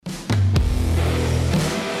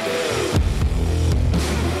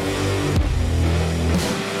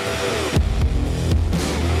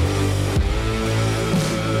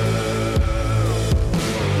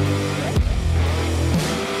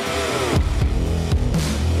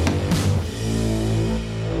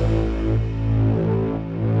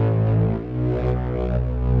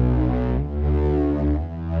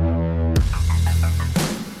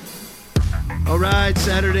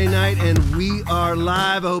Saturday night, and we are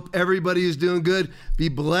live. I hope everybody is doing good. Be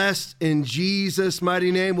blessed in Jesus'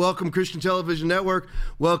 mighty name. Welcome, Christian Television Network.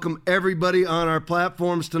 Welcome, everybody on our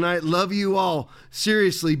platforms tonight. Love you all.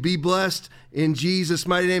 Seriously, be blessed in Jesus'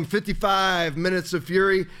 mighty name. 55 minutes of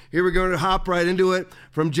fury. Here we're going to hop right into it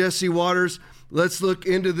from Jesse Waters. Let's look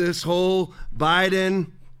into this whole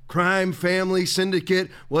Biden crime family syndicate,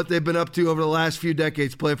 what they've been up to over the last few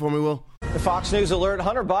decades. Play it for me, Will. The Fox News alert,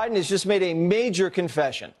 Hunter Biden has just made a major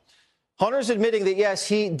confession. Hunter's admitting that, yes,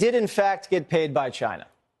 he did in fact get paid by China.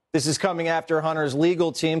 This is coming after Hunter's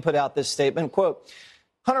legal team put out this statement, quote,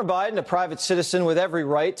 Hunter Biden, a private citizen with every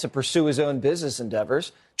right to pursue his own business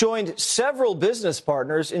endeavors, joined several business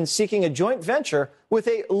partners in seeking a joint venture with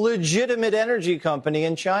a legitimate energy company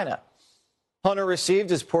in China. Hunter received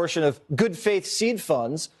his portion of good faith seed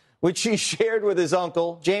funds, which he shared with his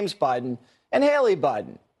uncle, James Biden, and Haley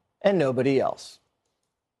Biden, and nobody else.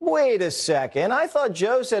 Wait a second. I thought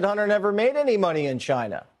Joe said Hunter never made any money in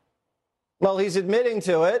China. Well, he's admitting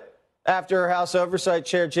to it after House Oversight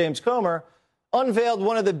Chair James Comer unveiled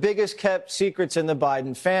one of the biggest kept secrets in the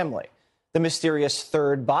Biden family, the mysterious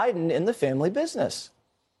third Biden in the family business.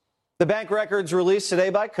 The bank records released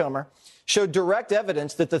today by Comer showed direct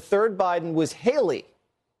evidence that the third Biden was Haley.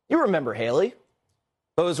 You remember Haley,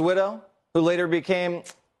 Bo's widow, who later became,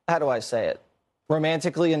 how do I say it,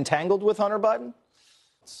 romantically entangled with Hunter Biden?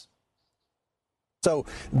 So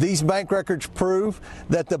these bank records prove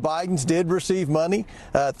that the Bidens did receive money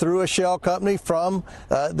through a shell company from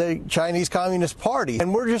the Chinese Communist Party.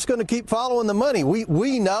 And we're just going to keep following the money.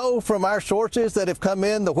 We know from our sources that have come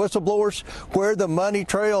in, the whistleblowers, where the money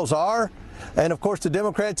trails are. And, of course, the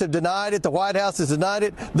Democrats have denied it. The White House has denied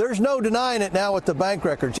it. There's no denying it now with the bank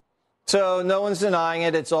records. So no one's denying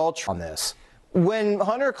it. It's all true on this. When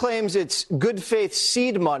Hunter claims it's good faith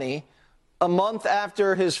seed money a month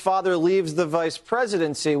after his father leaves the vice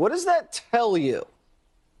presidency, what does that tell you?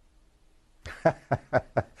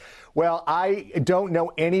 Well, I don't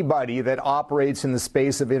know anybody that operates in the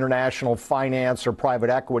space of international finance or private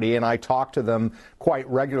equity, and I talk to them quite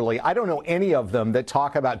regularly. I don't know any of them that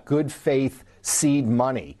talk about good faith seed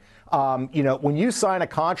money. When you sign a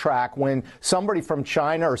contract, when somebody from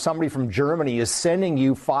China or somebody from Germany is sending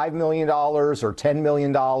you $5 million or $10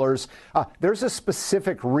 million, there's a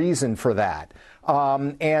specific reason for that.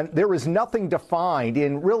 And there is nothing defined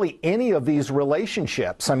in really any of these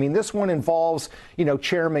relationships. I mean, this one involves,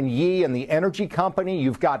 Chairman Yi and the energy company.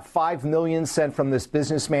 You've got $5 million sent from this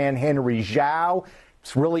businessman, Henry Zhao.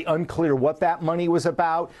 It's really unclear what that money was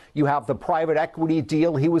about. You have the private equity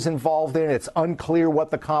deal he was involved in. It's unclear what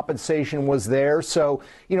the compensation was there. So,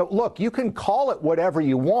 look, you can call it whatever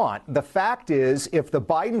you want. The fact is, if the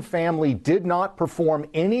Biden family did not perform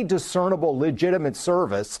any discernible legitimate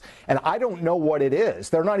service, and I don't know what it is,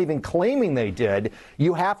 they're not even claiming they did,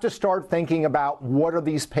 you have to start thinking about what are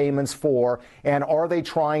these payments for, and are they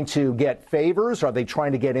trying to get favors? Are they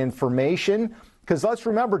trying to get information? Because let's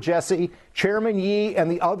remember, Jesse, Chairman Yi and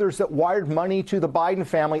the others that wired money to the Biden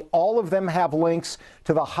family, all of them have links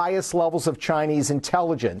to the highest levels of Chinese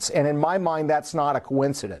intelligence. And in my mind, that's not a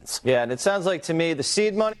coincidence. Yeah, and it sounds like to me the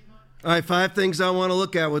seed money. All right, 5 things I want to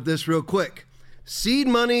look at with this real quick. Seed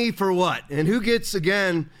money for what? And who gets,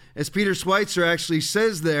 again, as Peter Schweitzer actually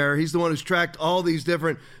says there, he's the one who's tracked all these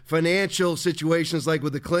different financial situations like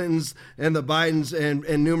with the Clintons and the Bidens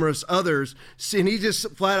and numerous others. And he just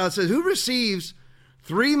flat out says, who receives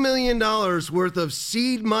 $3 million worth of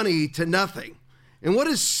seed money to nothing? And what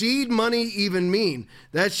does seed money even mean?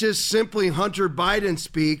 That's just simply Hunter Biden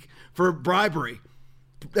speak for bribery.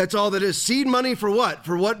 That's all that is. Seed money for what?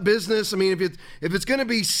 For what business? I mean, if it's going to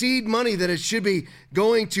be seed money, then it should be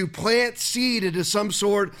going to plant seed into some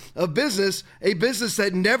sort of business, a business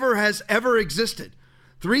that never has ever existed.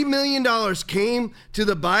 $3 million came to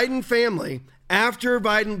the Biden family after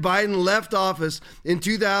Biden left office in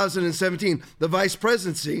 2017, the vice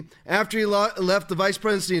presidency. After he left the vice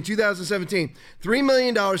presidency in 2017, $3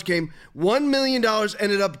 million came. $1 million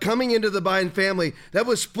ended up coming into the Biden family. That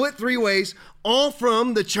was split 3 ways, all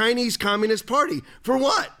from the Chinese Communist Party. For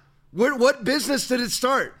what? What business did it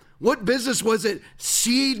start? What business was it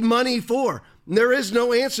seed money for? There is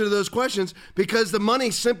no answer to those questions because the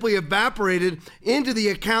money simply evaporated into the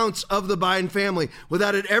accounts of the Biden family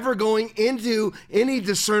without it ever going into any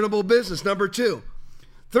discernible business. Number 2,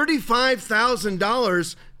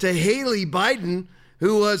 $35,000 to Haley Biden,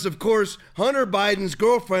 who was, of course, Hunter Biden's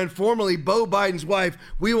girlfriend, formerly Bo Biden's wife.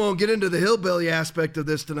 We won't get into the hillbilly aspect of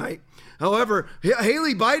this tonight. However,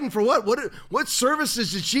 Haley Biden, for what? What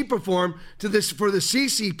services did she perform to this for the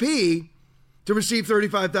CCP to receive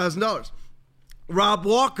 $35,000? Rob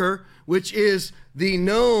Walker, which is the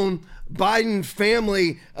known Biden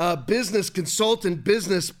family business consultant,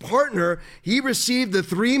 business partner, he received the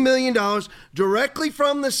 $3 million directly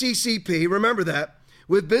from the CCP. Remember that,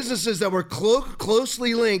 with businesses that were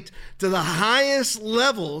closely linked to the highest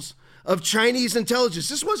levels of Chinese intelligence.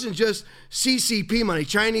 This wasn't just CCP money,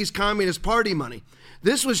 Chinese Communist Party money.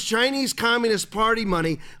 This was Chinese Communist Party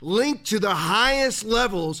money linked to the highest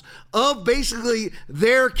levels of basically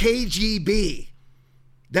their KGB.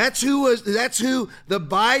 That's who the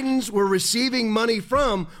Bidens were receiving money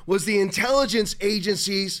from, was the intelligence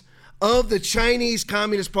agencies of the Chinese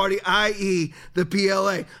Communist Party, i.e. the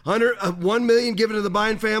PLA. $1 million given to the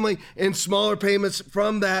Biden family and smaller payments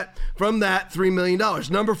from that $3 million.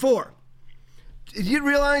 Number 4, did you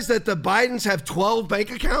realize that the Bidens have 12 bank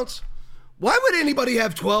accounts? Why would anybody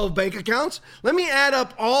have 12 bank accounts? Let me add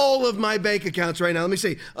up all of my bank accounts right now. Let me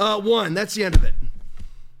see. 1, that's the end of it.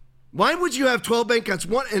 Why would you have 12 bank accounts?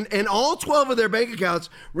 And all 12 of their bank accounts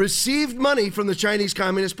received money from the Chinese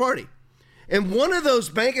Communist Party. And one of those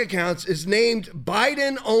bank accounts is named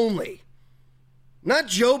Biden only. Not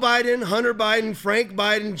Joe Biden, Hunter Biden, Frank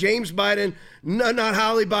Biden, James Biden, not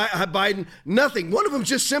Holly Biden, nothing. One of them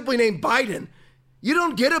just simply named Biden. You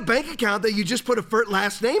don't get a bank account that you just put a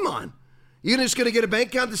last name on. You're just going to get a bank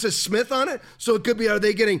account that says Smith on it? So it could be, are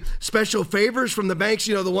they getting special favors from the banks,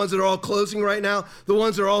 the ones that are all closing right now, the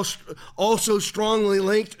ones that are all also strongly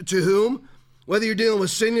linked to whom? Whether you're dealing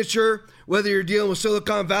with Signature, whether you're dealing with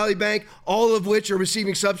Silicon Valley Bank, all of which are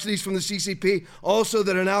receiving subsidies from the CCP, also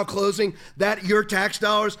that are now closing, that your tax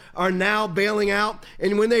dollars are now bailing out.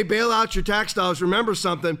 And when they bail out your tax dollars, remember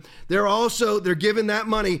something, they're giving that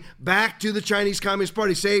money back to the Chinese Communist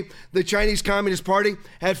Party. Say the Chinese Communist Party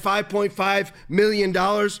had $5.5 million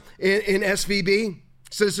in SVB,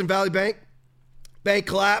 Citizen Valley Bank. Bank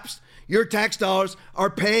collapsed. Your tax dollars are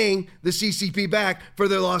paying the CCP back for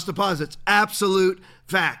their lost deposits. Absolute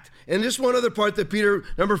fact. And just one other part that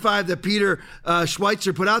number 5, that Peter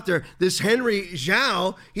Schweitzer put out there, this Henry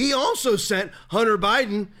Zhao, he also sent Hunter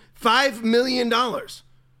Biden $5 million.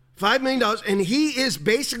 $5 million. And he is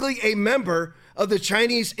basically a member of the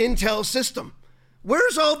Chinese intel system.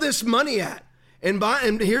 Where's all this money at? And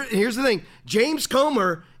here's the thing. James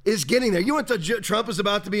Comer is getting there. You went to Trump is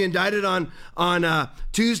about to be indicted on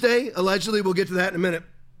Tuesday. Allegedly, we'll get to that in a minute.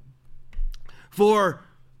 For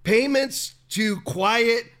payments to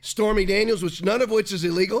quiet Stormy Daniels, none of which is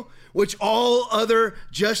illegal, which all other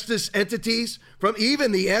justice entities, from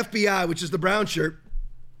even the FBI, which is the brown shirts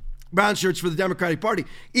for the Democratic Party,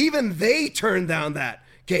 even they turned down that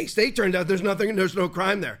case. They turned out there's no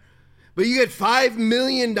crime there. But you get $5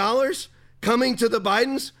 million coming to the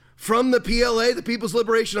Bidens from the PLA, the People's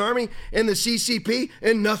Liberation Army, and the CCP,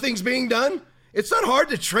 and nothing's being done? It's not hard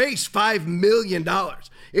to trace $5 million.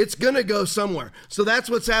 It's going to go somewhere. So that's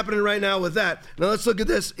what's happening right now with that. Now let's look at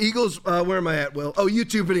this. Eagles, where am I at, Will? Oh,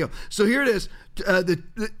 YouTube video. So here it is.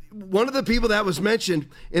 One of the people that was mentioned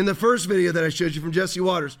in the first video that I showed you from Jesse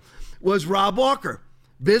Waters was Rob Walker,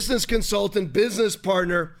 business consultant, business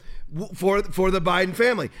partner for the Biden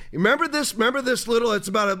family. Remember this little, it's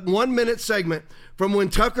about a 1-minute segment from when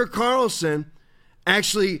Tucker Carlson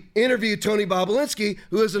actually interviewed Tony Bobulinski,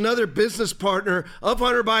 who is another business partner of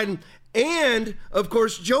Hunter Biden, and of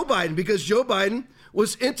course Joe Biden, because Joe Biden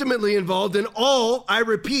was intimately involved in all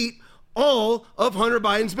of Hunter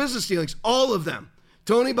Biden's business dealings, all of them.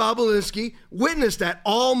 Tony Bobulinski witnessed that.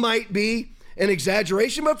 All might be an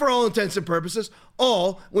exaggeration, but for all intents and purposes,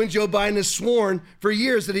 all, when Joe Biden has sworn for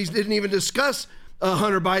years that he didn't even discuss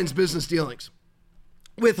Hunter Biden's business dealings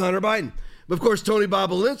with Hunter Biden. But of course, Tony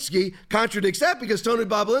Bobulinski contradicts that, because Tony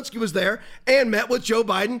Bobulinski was there and met with Joe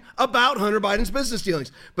Biden about Hunter Biden's business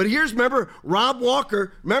dealings. But remember Rob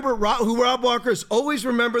Walker, who Rob Walker is, always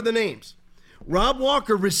remember the names. Rob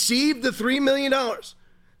Walker received the $3 million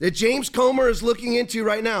that James Comer is looking into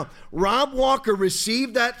right now. Rob Walker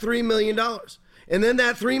received that $3 million. And then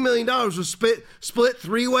that $3 million was split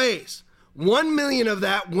 3 ways. $1 million of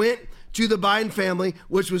that went to the Biden family,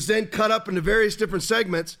 which was then cut up into various different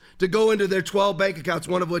segments to go into their 12 bank accounts,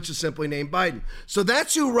 one of which is simply named Biden. So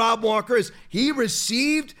that's who Rob Walker is. He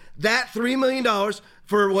received that $3 million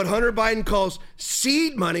for what Hunter Biden calls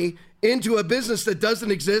seed money into a business that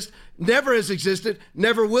doesn't exist, never has existed,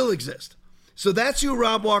 never will exist. So that's who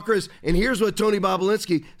Rob Walker is. And here's what Tony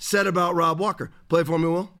Bobulinski said about Rob Walker. Play it for me,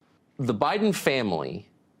 Will. The Biden family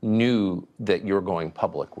knew that you're going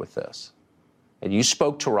public with this. And you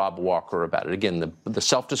spoke to Rob Walker about it. Again, the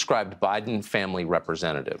self-described Biden family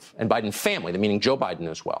representative, and Biden family, meaning Joe Biden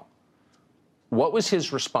as well. What was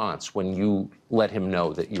his response when you let him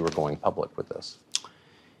know that you were going public with this?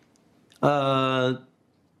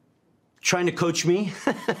 trying to coach me,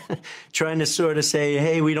 trying to sort of say,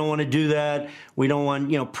 hey, we don't want to do that. We don't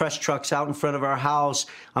want, press trucks out in front of our house.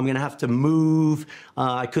 I'm going to have to move.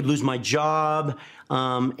 I could lose my job.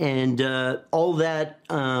 And all that,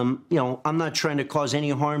 I'm not trying to cause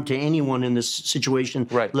any harm to anyone in this situation,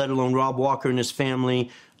 right, let alone Rob Walker and his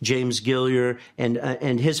family, James Gillier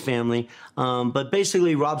and his family. But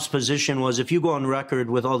basically, Rob's position was, if you go on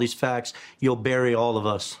record with all these facts, you'll bury all of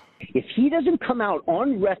us. If he doesn't come out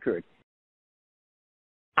on record,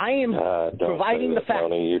 I am providing the facts.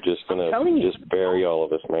 Tony, you're just going to just bury all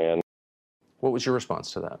of us, man. What was your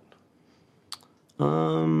response to that?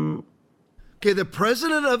 Okay, the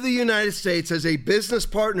president of the United States has a business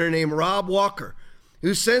partner named Rob Walker,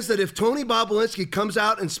 who says that if Tony Bobulinski comes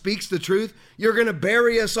out and speaks the truth, you're going to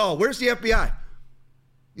bury us all. Where's the FBI?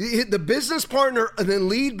 The business partner and then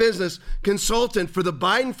lead business consultant for the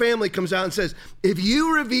Biden family comes out and says, if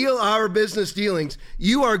you reveal our business dealings,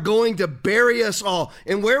 you are going to bury us all.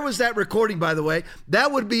 And where was that recording, by the way?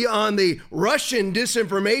 That would be on the Russian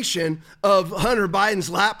disinformation of Hunter Biden's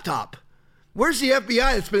laptop. Where's the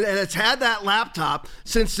FBI? It's had that laptop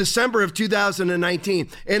since December of 2019.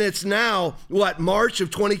 And it's now, March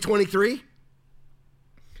of 2023?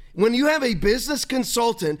 When you have a business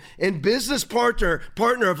consultant and business partner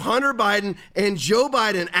of Hunter Biden and Joe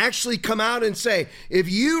Biden actually come out and say,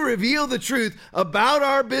 if you reveal the truth about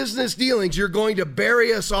our business dealings, you're going to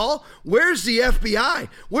bury us all. Where's the FBI?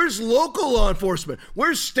 Where's local law enforcement?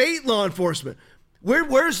 Where's state law enforcement?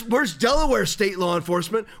 Where's Delaware state law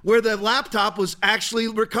enforcement where the laptop was actually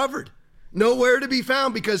recovered? Nowhere to be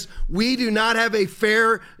found, because we do not have a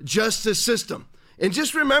fair justice system. And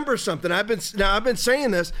just remember something. I've been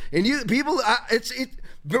saying this, and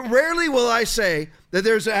rarely will I say that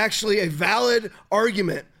there's actually a valid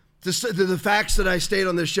argument to the facts that I state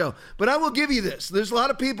on this show. But I will give you this. There's a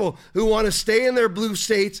lot of people who want to stay in their blue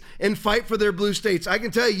states and fight for their blue states. I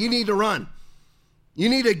can tell you, you need to run. You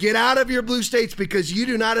need to get out of your blue states, because you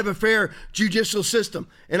do not have a fair judicial system.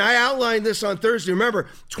 And I outlined this on Thursday. Remember,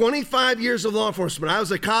 25 years of law enforcement. I was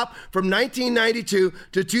a cop from 1992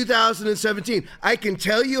 to 2017. I can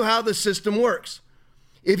tell you how the system works.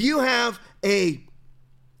 If you have a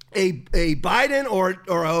Biden or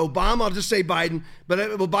a Obama, I'll just say Biden, but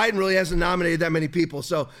Biden really hasn't nominated that many people.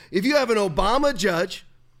 So if you have an Obama judge,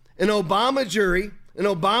 an Obama jury, an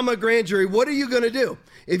Obama grand jury, what are you going to do?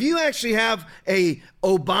 If you actually have a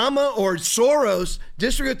Obama or Soros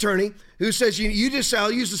district attorney who says,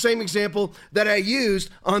 I'll use the same example that I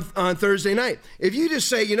used on Thursday night. If you just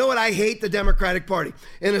say, you know what, I hate the Democratic Party,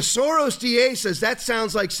 and a Soros DA says, that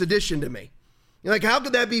sounds like sedition to me. You're like, how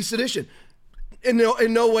could that be sedition? In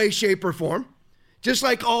no way, shape, or form. Just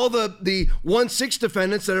like all the 1-6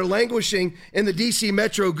 defendants that are languishing in the D.C.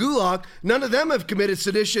 Metro Gulag, none of them have committed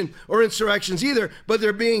sedition or insurrections either, but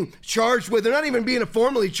they're being charged with, they're not even being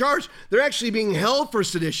formally charged, they're actually being held for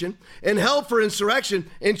sedition and held for insurrection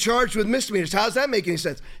and charged with misdemeanors. How does that make any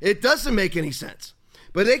sense? It doesn't make any sense.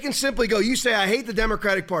 But they can simply go, you say, I hate the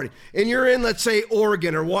Democratic Party, and you're in, let's say,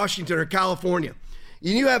 Oregon or Washington or California.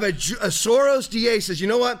 And you have a Soros DA says, you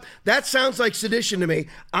know what? That sounds like sedition to me.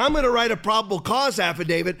 I'm going to write a probable cause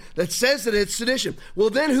affidavit that says that it's sedition. Well,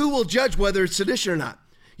 then who will judge whether it's sedition or not?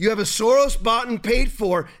 You have a Soros bought and paid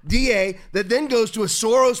for DA that then goes to a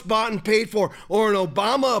Soros bought and paid for or an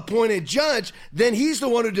Obama appointed judge. Then he's the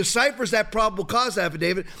one who deciphers that probable cause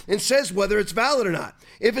affidavit and says whether it's valid or not.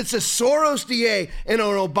 If it's a Soros DA and an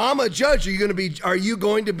Obama judge, are you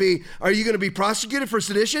going to be prosecuted for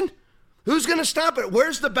sedition? Who's going to stop it?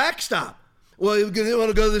 Where's the backstop? Well, it'll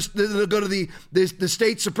go to the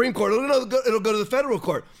state Supreme Court. It'll go to the federal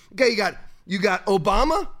court. Okay, you got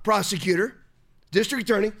Obama prosecutor, district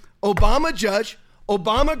attorney, Obama judge,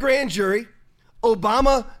 Obama grand jury,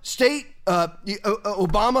 Obama state,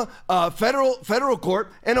 Obama federal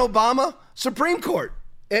court, and Obama Supreme Court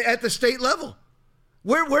at the state level.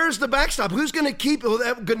 Where's the backstop? Who's going to keep it? Well,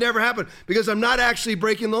 that could never happen because I'm not actually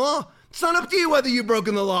breaking the law. It's not up to you whether you've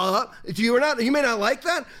broken the law up to you or not. You may not like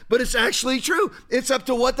that, but it's actually true. It's up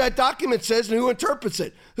to what that document says and who interprets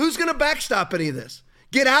it. Who's going to backstop any of this?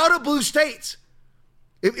 Get out of blue states.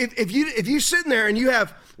 If you're sitting there and you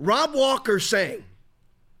have Rob Walker saying,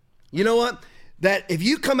 you know what, that if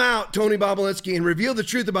you come out, Tony Bobulinski, and reveal the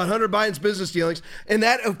truth about Hunter Biden's business dealings, and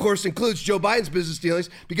that, of course, includes Joe Biden's business dealings,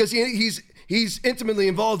 because he's intimately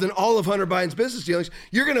involved in all of Hunter Biden's business dealings,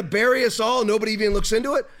 you're going to bury us all and nobody even looks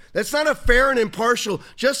into it? That's not a fair and impartial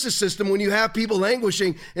justice system when you have people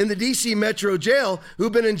languishing in the D.C. Metro jail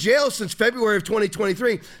who've been in jail since February of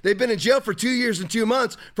 2023. They've been in jail for 2 years and 2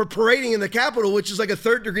 months for parading in the Capitol, which is like a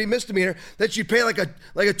third-degree misdemeanor that you pay like a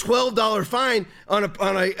 $12 fine on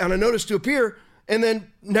a notice to appear and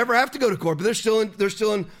then never have to go to court. But they're still in the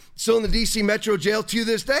DC Metro jail to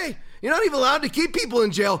this day. You're not even allowed to keep people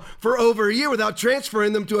in jail for over a year without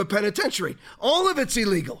transferring them to a penitentiary. All of it's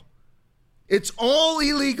illegal. It's all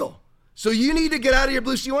illegal. So you need to get out of your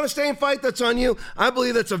blue. So you want to stay and fight? That's on you. I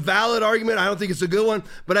believe that's a valid argument. I don't think it's a good one,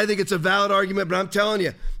 but I think it's a valid argument. But I'm telling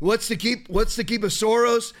you, what's to keep a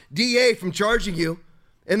Soros DA from charging you?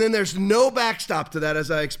 And then there's no backstop to that,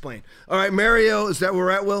 as I explained. All right, Mario, is that where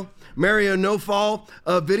we're at, Will? Mario, no fall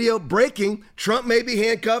video breaking. Trump may be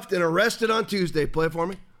handcuffed and arrested on Tuesday. Play it for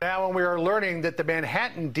me. Now, when we are learning that the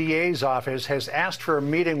Manhattan DA's office has asked for a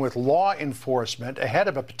meeting with law enforcement ahead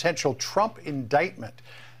of a potential Trump indictment.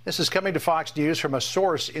 This is coming to Fox News from a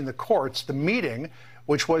source in the courts. The meeting,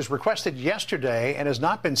 which was requested yesterday and has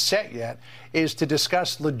not been set yet, is to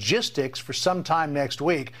discuss logistics for sometime next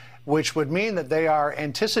week, which would mean that they are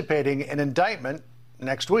anticipating an indictment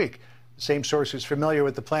next week. The same source who's familiar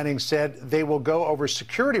with the planning said they will go over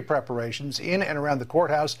security preparations in and around the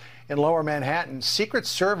courthouse in Lower Manhattan. Secret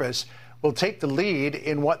Service will take the lead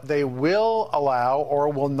in what they will allow or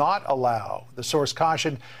will not allow. The source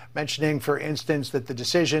cautioned, mentioning, for instance, that the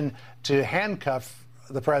decision to handcuff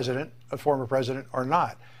the president, a former president, or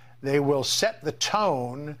not, they will set the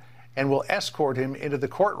tone and will escort him into the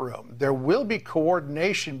courtroom. There will be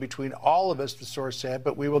coordination between all of us, the source said,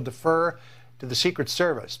 but we will defer to the Secret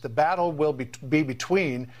Service. The battle will be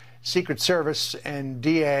between Secret Service and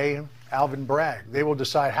DA Alvin Bragg. They will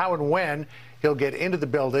decide how and when he'll get into the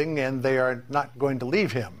building, and they are not going to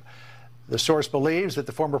leave him. The source believes that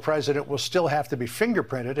the former president will still have to be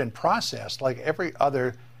fingerprinted and processed like every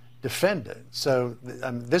other defendant. So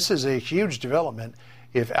this is a huge development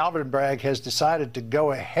if Alvin Bragg has decided to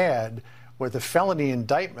go ahead with a felony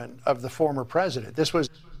indictment of the former president. This was...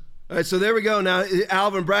 All right, so there we go. Now,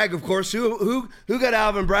 Alvin Bragg, of course, who got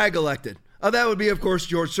Alvin Bragg elected? Oh, that would be, of course,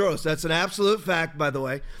 George Soros. That's an absolute fact, by the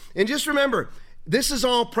way. And just remember, this is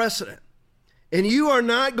all precedent. And you are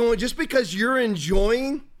not going, just because you're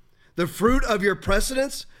enjoying the fruit of your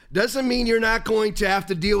precedents doesn't mean you're not going to have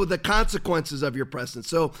to deal with the consequences of your precedents.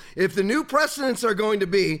 So if the new precedents are going to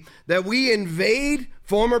be that we invade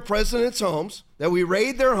former presidents' homes, that we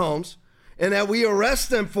raid their homes, and that we arrest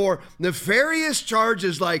them for nefarious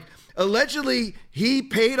charges like allegedly he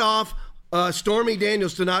paid off Stormy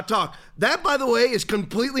Daniels to not talk. That, by the way, is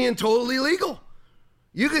completely and totally legal.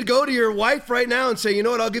 You could go to your wife right now and say, you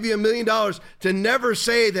know what, I'll give you $1 million to never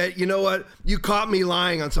say that, you know what, you caught me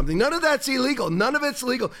lying on something. None of that's illegal. None of it's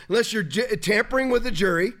legal unless you're tampering with the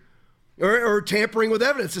jury or tampering with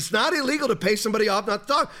evidence. It's not illegal to pay somebody off not to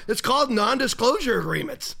talk. It's called non-disclosure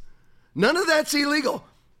agreements. None of that's illegal.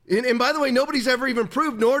 And by the way, nobody's ever even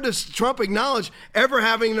proved, nor does Trump acknowledge ever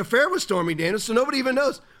having an affair with Stormy Daniels, so nobody even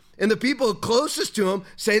knows. And the people closest to him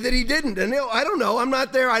say that he didn't. And I don't know. I'm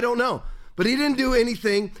not there. I don't know. But he didn't do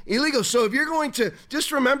anything illegal. So if you're going to,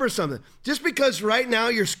 just remember something. Just because right now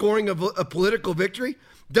you're scoring a political victory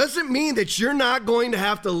doesn't mean that you're not going to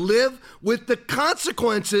have to live with the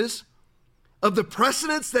consequences of the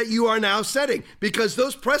precedents that you are now setting, because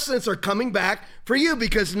those precedents are coming back for you,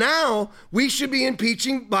 because now we should be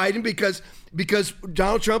impeaching Biden because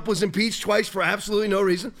Donald Trump was impeached twice for absolutely no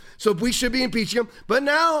reason. So we should be impeaching him. But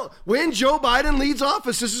now when Joe Biden leads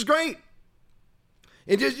office, this is great.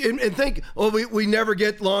 And think, we never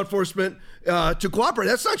get law enforcement to cooperate.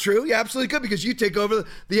 That's not true. You absolutely could, because you take over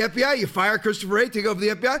the FBI. You fire Christopher Wray, take over the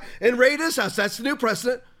FBI, and raid his house. That's the new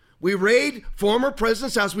precedent. We raid former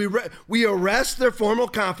president's house. We arrest their former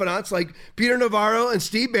confidants like Peter Navarro and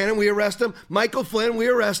Steve Bannon. We arrest them. Michael Flynn, we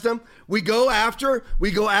arrest them. We go after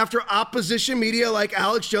opposition media like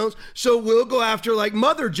Alex Jones. So we'll go after like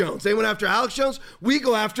Mother Jones. They went after Alex Jones. We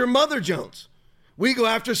go after Mother Jones. We go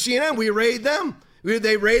after CNN. We raid them.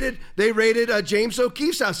 They raided James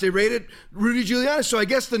O'Keefe's house. They raided Rudy Giuliani. So I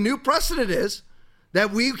guess the new precedent is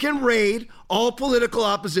that we can raid all political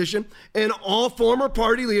opposition and all former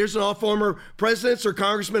party leaders and all former presidents or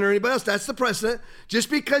congressmen or anybody else. That's the precedent. Just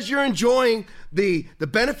because you're enjoying the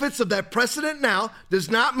benefits of that precedent now does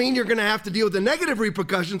not mean you're going to have to deal with the negative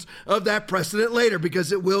repercussions of that precedent later,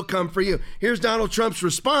 because it will come for you. Here's Donald Trump's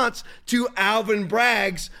response to Alvin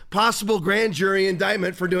Bragg's possible grand jury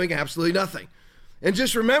indictment for doing absolutely nothing. And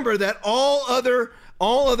just remember that all other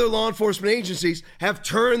law enforcement agencies have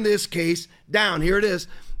turned this case down. Here it is.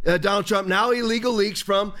 Donald Trump, now illegal leaks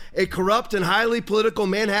from a corrupt and highly political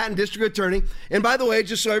Manhattan district attorney. And by the way,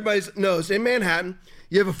 just so everybody knows, in Manhattan,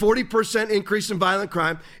 you have a 40% increase in violent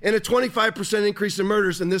crime and a 25% increase in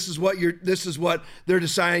murders. And this is what they're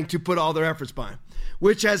deciding to put all their efforts behind.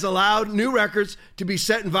 which has allowed new records to be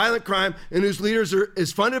set in violent crime and whose leaders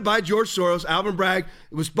is funded by George Soros. Alvin Bragg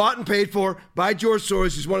was bought and paid for by George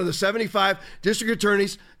Soros. He's one of the 75 district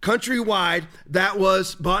attorneys countrywide that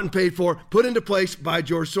was bought and paid for, put into place by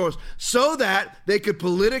George Soros, so that they could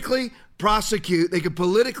politically prosecute, they could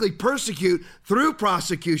politically persecute through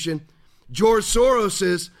prosecution George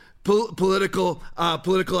Soros's political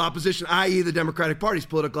opposition, i.e. the Democratic Party's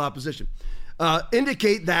political opposition.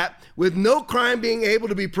 Indicate that with no crime being able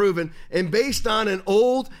to be proven and based on an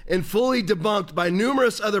old and fully debunked by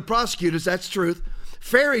numerous other prosecutors, that's truth,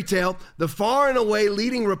 fairy tale, the far and away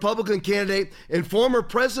leading Republican candidate and former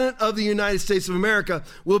president of the United States of America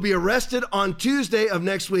will be arrested on Tuesday of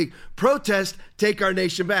next week. Protest, take our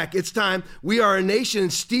nation back. It's time. We are a nation in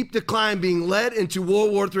steep decline, being led into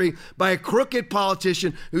World War III by a crooked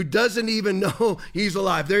politician who doesn't even know he's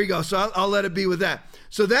alive. There you go. So I'll let it be with that.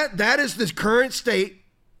 So that is the current state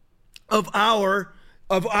of our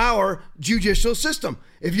judicial system.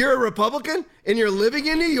 If you're a Republican and you're living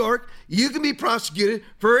in New York, you can be prosecuted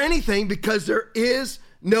for anything because there is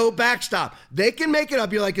no backstop. They can make it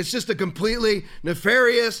up. You're like, it's just a completely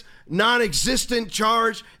nefarious, non-existent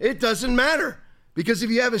charge. It doesn't matter. Because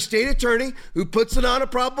if you have a state attorney who puts it on a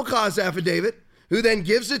probable cause affidavit, who then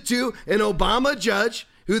gives it to an Obama judge,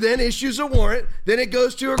 who then issues a warrant, then it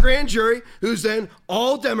goes to a grand jury, who's then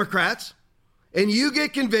all Democrats, and you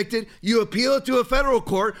get convicted, you appeal it to a federal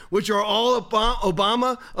court, which are all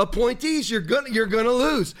Obama appointees, you're gonna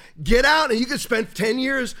lose. Get out and you could spend 10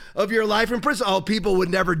 years of your life in prison. Oh, people would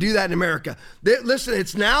never do that in America. Listen,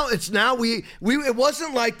 it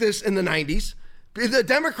wasn't like this in the 90s. The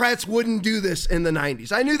Democrats wouldn't do this in the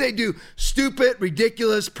 90s. I knew they'd do stupid,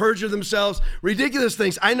 ridiculous, perjure themselves, ridiculous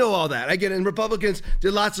things. I know all that. I get it. And Republicans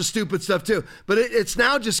did lots of stupid stuff too. But it's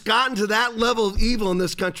now just gotten to that level of evil in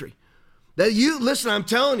this country. Listen, I'm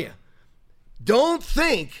telling you, don't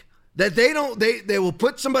think that they will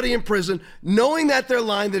put somebody in prison knowing that they're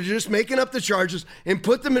lying, they're just making up the charges, and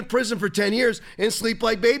put them in prison for 10 years and sleep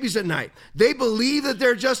like babies at night. They believe that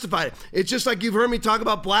they're justified. It's just like you've heard me talk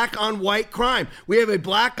about black on white crime. We have a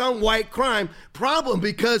black on white crime problem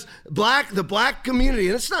because the black community,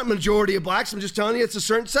 and it's not majority of blacks, I'm just telling you it's a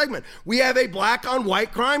certain segment. We have a black on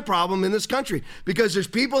white crime problem in this country because there's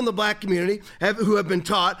people in the black community who have been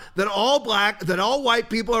taught that all white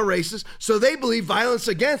people are racist, so they believe violence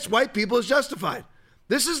against white people is justified.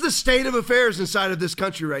 This is the state of affairs inside of this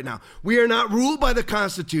country right now. We are not ruled by the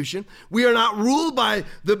Constitution. We are not ruled by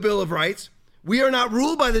the Bill of Rights. We are not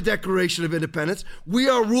ruled by the Declaration of Independence. We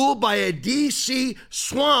are ruled by a D.C.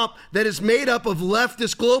 swamp that is made up of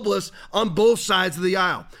leftist globalists on both sides of the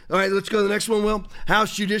aisle. All right, let's go to the next one, Will.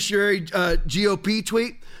 House Judiciary GOP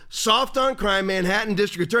tweet. Soft on crime, Manhattan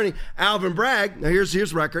District Attorney Alvin Bragg, now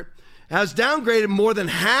here's record, has downgraded more than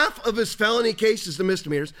half of his felony cases to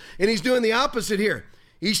misdemeanors, and he's doing the opposite here.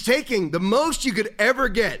 He's taking the most you could ever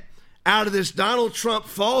get out of this Donald Trump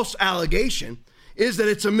false allegation is that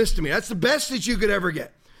it's a misdemeanor. That's the best that you could ever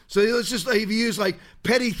get. So let's just if you use like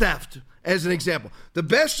petty theft as an example. The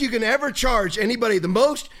best you can ever charge anybody, the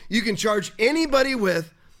most you can charge anybody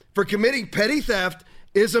with for committing petty theft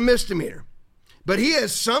is a misdemeanor. But he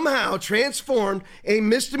has somehow transformed a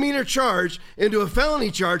misdemeanor charge into a felony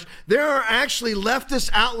charge. There are actually leftist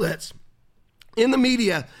outlets in the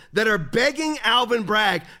media that are begging Alvin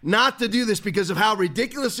Bragg not to do this because of how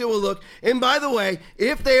ridiculous it will look. And by the way,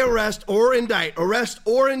 if they arrest or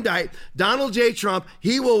indict Donald J. Trump,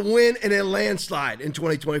 he will win in a landslide in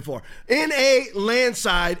 2024. In a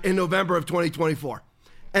landslide in November of 2024.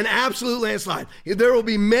 An absolute landslide. There will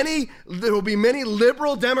be many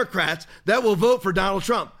liberal Democrats that will vote for Donald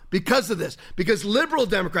Trump because of this. Because liberal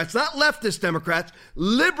Democrats, not leftist Democrats,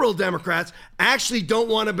 liberal Democrats actually don't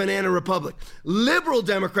want a banana republic. Liberal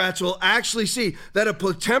Democrats will actually see that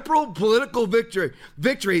a temporal political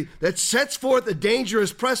victory that sets forth a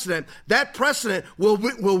dangerous precedent, that precedent will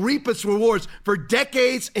reap its rewards for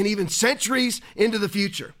decades and even centuries into the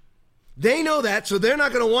future. They know that, so they're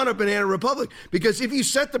not going to want a banana republic because if you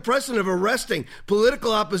set the precedent of arresting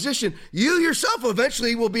political opposition, you yourself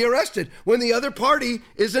eventually will be arrested when the other party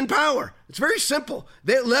is in power. It's very simple.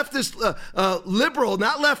 Leftist, liberal,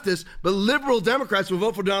 not leftist, but liberal Democrats will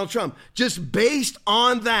vote for Donald Trump. Just based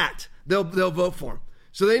on that, they'll vote for him.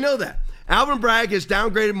 So they know that. Alvin Bragg has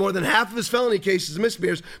downgraded more than half of his felony cases to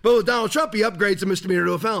misdemeanors, but with Donald Trump, he upgrades a misdemeanor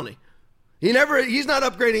to a felony. He's not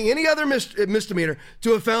upgrading any other misdemeanor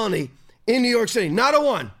to a felony in New York City. Not a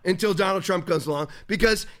one until Donald Trump comes along,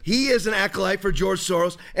 because he is an acolyte for George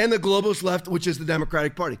Soros and the globalist left, which is the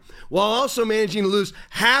Democratic Party, while also managing to lose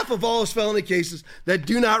half of all his felony cases that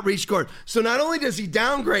do not reach court. So not only does he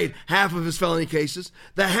downgrade half of his felony cases,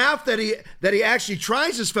 the half that he actually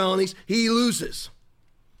tries as felonies, he loses.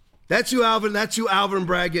 That's who Alvin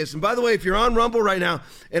Bragg is. And by the way, if you're on Rumble right now,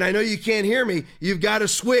 and I know you can't hear me, you've got to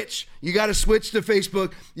switch. You got to switch to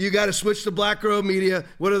Facebook. You got to switch to Black Road Media.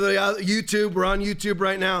 What are the other? YouTube. We're on YouTube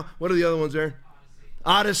right now. What are the other ones there?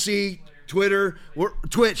 Odyssey, Twitter,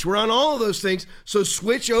 Twitch. We're on all of those things. So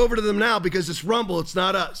switch over to them now, because it's Rumble. It's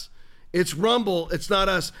not us. It's Rumble. It's not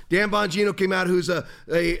us. Dan Bongino came out, who's a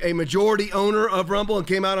majority owner of Rumble, and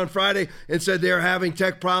came out on Friday and said they're having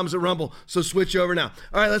tech problems at Rumble. So switch over now.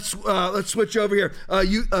 All right, let's switch over here.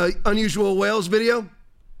 Unusual Whales video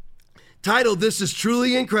titled "This is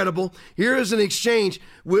Truly Incredible." Here is an exchange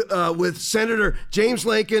with Senator James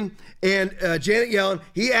Lincoln and Janet Yellen.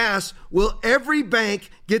 He asks, "Will every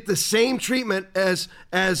bank get the same treatment as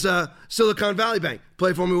Silicon Valley Bank?"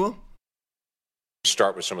 Play for me, Will.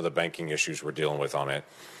 Start with some of the banking issues we're dealing with on it.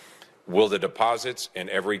 Will the deposits in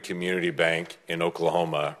every community bank in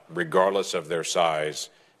Oklahoma, regardless of their size,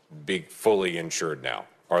 be fully insured now?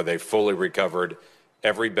 Are they fully recovered?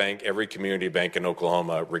 Every bank, every community bank in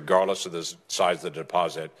Oklahoma, regardless of the size of the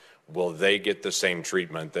deposit, will they get the same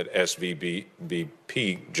treatment that SVB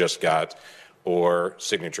just got or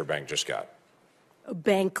Signature Bank just got? A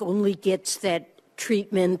bank only gets that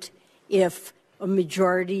treatment if a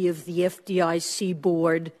majority of the FDIC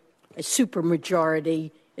board, a supermajority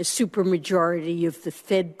of the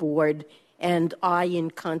Fed board, and I, in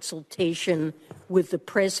consultation with the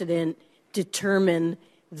president, determine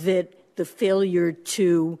that the failure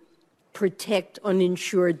to protect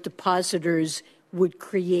uninsured depositors would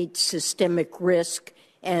create systemic risk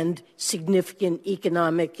and significant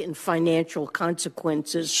economic and financial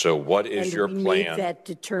consequences. So what is your plan? Made that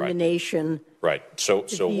determination. Right. So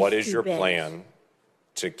what is your plan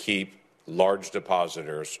to keep large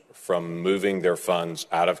depositors from moving their funds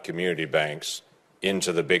out of community banks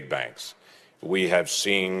into the big banks? We have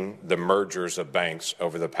seen the mergers of banks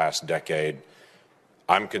over the past decade.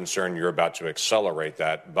 I'm concerned you're about to accelerate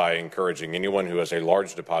that by encouraging anyone who has a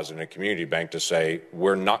large deposit in a community bank to say,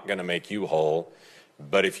 we're not going to make you whole,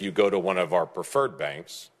 but if you go to one of our preferred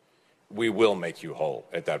banks, we will make you whole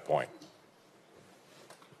at that point.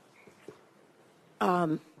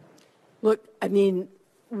 Look, I mean,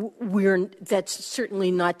 that's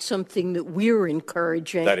certainly not something that we're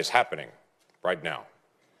encouraging. That is happening right now.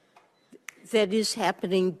 That is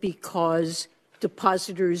happening because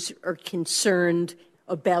depositors are concerned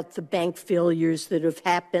about the bank failures that have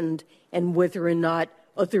happened and whether or not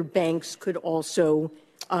other banks could also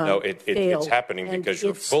fail. It's happening because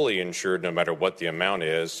you're fully insured no matter what the amount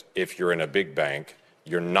is. If you're in a big bank,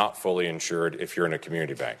 you're not fully insured if you're in a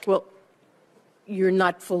community bank. Well, you're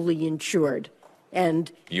not fully insured.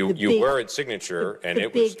 And you were at Signature, and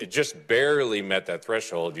it just barely met that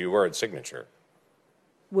threshold. You were at Signature.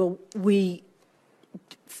 Well, we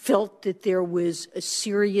felt that there was a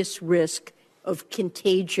serious risk of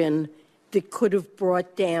contagion that could have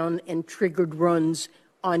brought down and triggered runs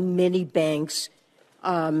on many banks,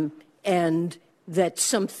 and that's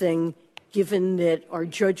something, given that our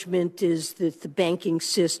judgment is that the banking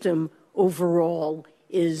system overall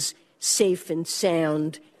is safe and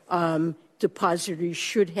sound, depositors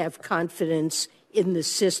should have confidence in the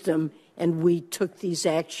system, and we took these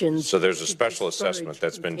actions. So there's a special assessment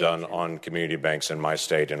that's been done on community banks in my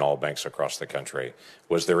state and all banks across the country.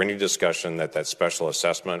 Was there any discussion that that special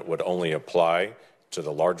assessment would only apply to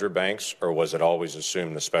the larger banks, or was it always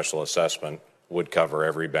assumed the special assessment would cover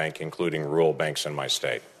every bank, including rural banks in my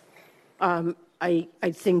state? I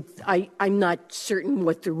think I'm not certain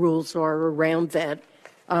what the rules are around that.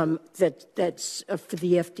 That's for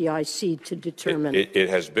the FDIC to determine. It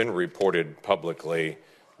has been reported publicly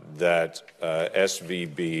that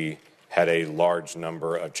SVB had a large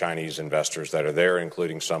number of Chinese investors that are there,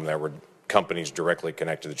 including some that were companies directly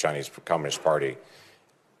connected to the Chinese Communist Party.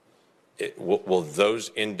 Will those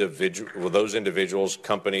individuals,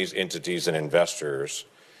 companies, entities, and investors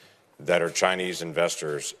that are Chinese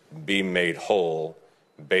investors be made whole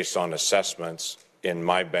based on assessments in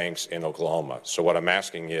my banks in Oklahoma? So what I'm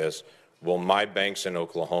asking is, will my banks in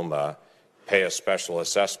Oklahoma pay a special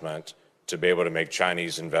assessment to be able to make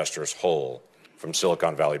Chinese investors whole from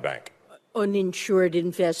Silicon Valley Bank? Uninsured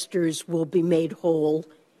investors will be made whole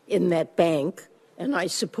in that bank, and I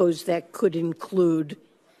suppose that could include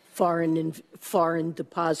foreign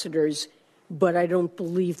depositors. but I don't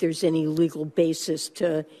believe there's any legal basis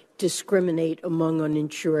to discriminate among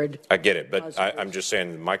uninsured. I get it, but I'm just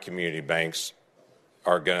saying my community banks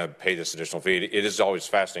are going to pay this additional fee. It is always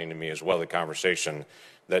fascinating to me as well, the conversation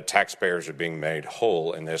that taxpayers are being made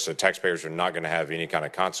whole in this, that taxpayers are not going to have any kind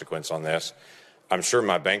of consequence on this. I'm sure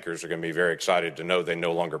my bankers are going to be very excited to know they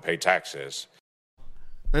no longer pay taxes.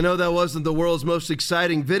 I know that wasn't the world's most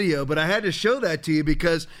exciting video, but I had to show that to you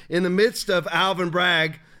because in the midst of Alvin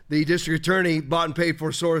Bragg, the district attorney, bought and paid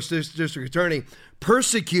for Soros district attorney,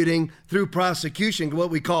 persecuting through prosecution, what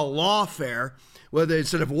we call lawfare, whether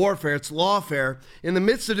instead of warfare, it's lawfare. In the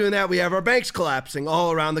midst of doing that, we have our banks collapsing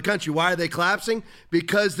all around the country. Why are they collapsing?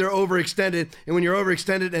 Because they're overextended. And when you're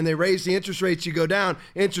overextended and they raise the interest rates, you go down.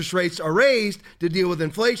 Interest rates are raised to deal with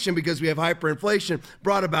inflation because we have hyperinflation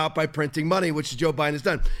brought about by printing money, which Joe Biden has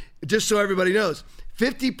done. Just so everybody knows,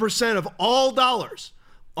 50% of all dollars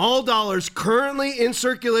currently in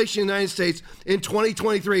circulation in the United States in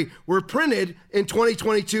 2023 were printed in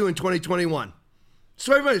 2022 and 2021.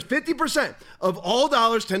 So everybody, 50% of all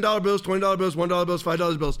dollars, $10 bills, $20 bills, $1 bills,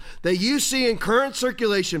 $5 bills that you see in current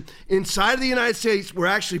circulation inside of the United States were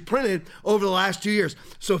actually printed over the last 2 years.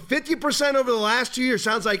 So 50% over the last 2 years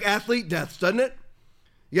sounds like athlete deaths, doesn't it?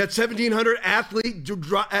 You got 1,700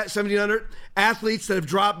 athletes that have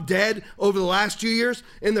dropped dead over the last 2 years.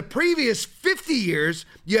 In the previous 50 years,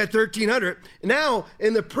 you had 1,300. Now,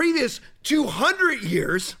 in the previous 200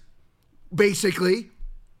 years, basically,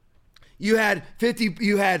 you had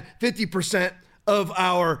 50% of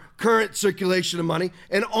our current circulation of money,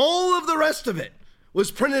 and all of the rest of it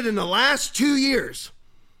was printed in the last 2 years.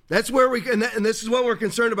 That's where and this is what we're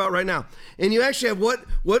concerned about right now. And you actually have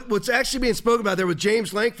what's actually being spoken about there with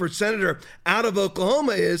James Lankford, senator out of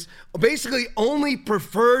Oklahoma, is basically only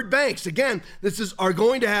preferred banks. Again, are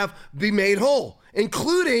going to be made whole,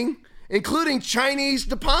 including Chinese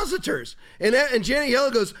depositors. And Janet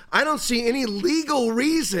Yellen goes, I don't see any legal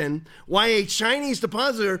reason why a Chinese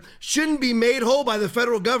depositor shouldn't be made whole by the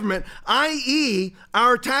federal government, i.e.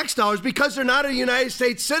 our tax dollars, because they're not a United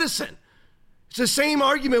States citizen. It's the same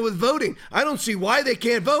argument with voting. I don't see why they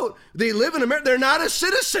can't vote. They live in America. They're not a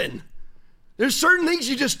citizen. There's certain things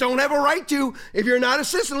you just don't have a right to if you're not a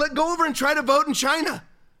citizen. Go over and try to vote in China.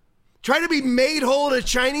 Try to be made whole at a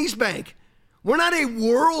Chinese bank. We're not a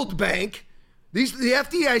world bank. The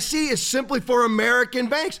FDIC is simply for American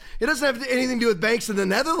banks. It doesn't have anything to do with banks in the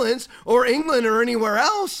Netherlands or England or anywhere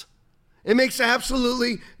else. It makes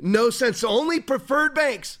absolutely no sense. So only preferred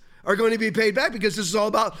banks are going to be paid back because this is all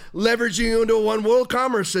about leveraging into a one world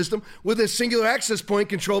commerce system with a singular access point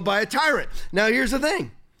controlled by a tyrant. Now, here's the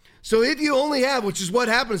thing. So if you only have, which is what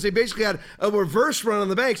happens, they basically had a reverse run on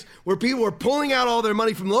the banks where people were pulling out all their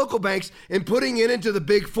money from local banks and putting it into the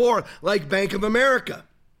big four like Bank of America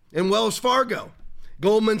and Wells Fargo,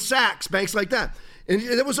 Goldman Sachs, banks like that. And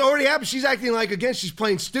it was already happening. She's acting like, again, she's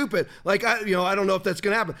playing stupid. Like, I don't know if that's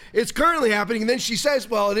going to happen. It's currently happening. And then she says,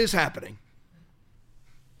 well, it is happening.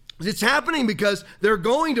 It's happening because they're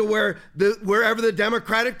going to wherever the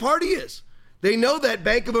Democratic Party is. They know that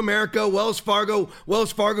Bank of America, Wells Fargo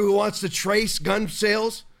who wants to trace gun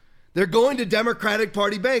sales, they're going to Democratic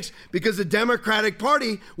Party banks because the Democratic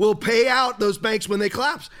Party will pay out those banks when they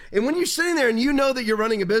collapse. And when you're sitting there and you know that you're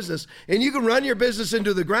running a business and you can run your business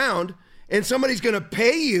into the ground and somebody's going to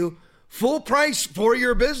pay you full price for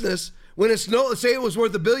your business when let's say it was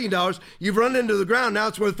worth $1 billion, you've run into the ground, now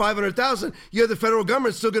it's worth $500,000, you have the federal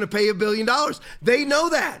government still going to pay $1 billion. They know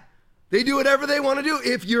that. They do whatever they want to do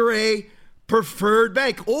if you're a preferred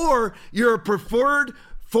bank or you're a preferred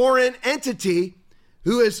foreign entity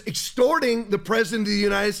who is extorting the president of the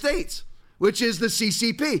United States, which is the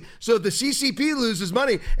CCP. So if the CCP loses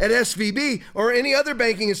money at SVB or any other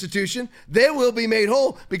banking institution, they will be made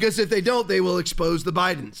whole because if they don't, they will expose the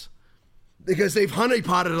Bidens. Because they've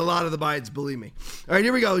honeypotted a lot of the Bidens, believe me. All right,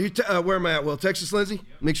 here we go. Where am I at, Will? Texas Lindsay?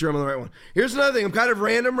 Make sure I'm on the right one. Here's another thing. I'm kind of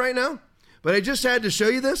random right now, but I just had to show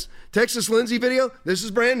you this. Texas Lindsay video. This is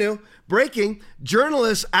brand new. Breaking.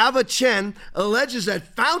 Journalist Ava Chen alleges that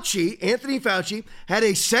Anthony Fauci, had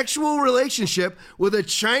a sexual relationship with a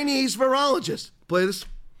Chinese virologist. Play this.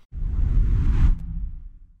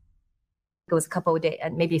 It was a couple of days,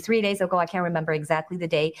 maybe 3 days ago. I can't remember exactly the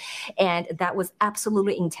day. And that was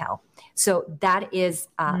absolutely intel. So that is,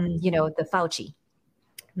 the Fauci,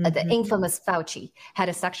 the infamous Fauci had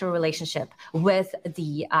a sexual relationship with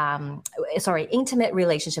the, intimate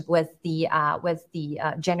relationship with the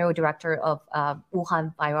general director of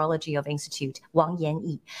Wuhan Virology of Institute, Wang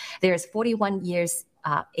Yanyi. There's 41 years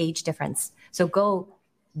age difference. So go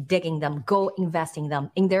digging them, go investing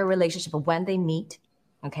them in their relationship when they meet.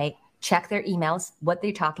 Okay. check their emails, what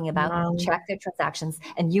they're talking about, check their transactions,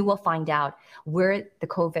 and you will find out where the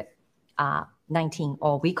COVID-19,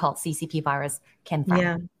 or we call CCP virus, came from.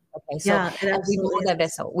 Yeah. Okay, so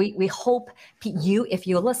we hope you, if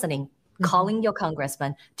you're listening, calling your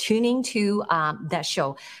congressman, tuning to that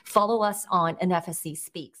show, follow us on NFSC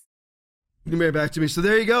Speaks. You made it back to me. So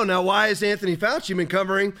there you go. Now, why has Anthony Fauci been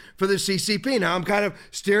covering for the CCP? Now, I'm kind of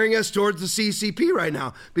steering us towards the CCP right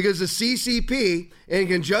now, because the CCP, in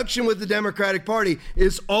conjunction with the Democratic Party,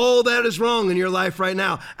 is all that is wrong in your life right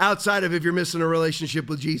now, outside of if you're missing a relationship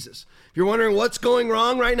with Jesus. If you're wondering what's going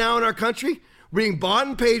wrong right now in our country, being bought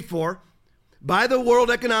and paid for by the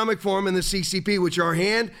World Economic Forum and the CCP, which are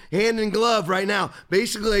hand in glove right now.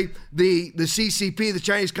 Basically, the CCP, the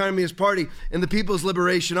Chinese Communist Party, and the People's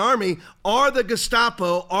Liberation Army are the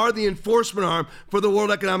Gestapo, are the enforcement arm for the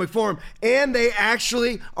World Economic Forum. And they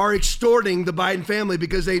actually are extorting the Biden family,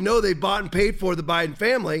 because they know they bought and paid for the Biden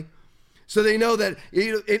family. So they know that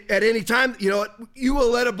at any time, you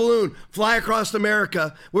will let a balloon fly across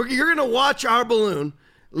America. You're going to watch our balloon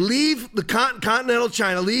leave the continental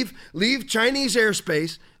China, leave Chinese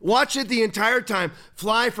airspace, watch it the entire time,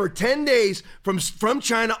 fly for 10 days from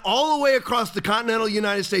China all the way across the continental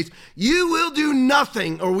United States. You will do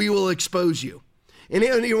nothing, or we will expose you. And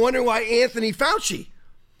you're wondering why Anthony Fauci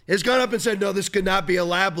has gone up and said, no, this could not be a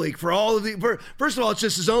lab leak for all of the, first of all, it's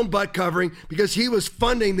just his own butt covering, because he was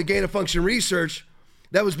funding the gain of function research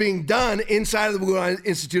that was being done inside of the Wuhan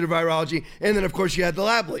Institute of Virology. And then, of course, you had the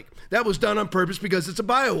lab leak. That was done on purpose, because it's a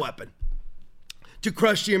bioweapon to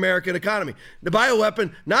crush the American economy. The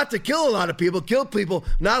bioweapon, not to kill a lot of people, kill people,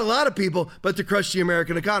 not a lot of people, but to crush the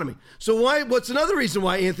American economy. So what's another reason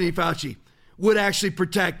why Anthony Fauci would actually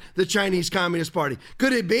protect the Chinese Communist Party?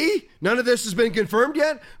 Could it be? None of this has been confirmed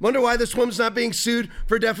yet. Wonder why this woman's not being sued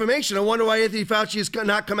for defamation. I wonder why Anthony Fauci has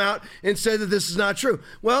not come out and said that this is not true.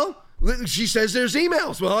 Well, she says there's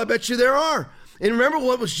emails. Well, I bet you there are. And remember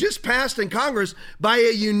what was just passed in Congress by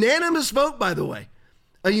a unanimous vote, by the way.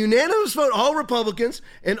 A unanimous vote, all Republicans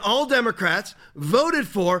and all Democrats voted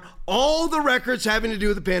for all the records having to do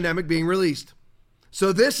with the pandemic being released.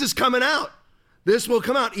 So this is coming out. This will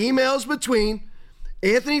come out. Emails between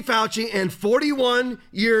Anthony Fauci and 41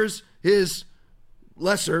 years his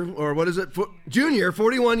lesser, or what is it, junior,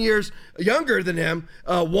 41 years younger than him,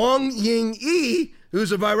 Wang Ying-yi,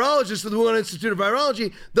 who's a virologist at the Wuhan Institute of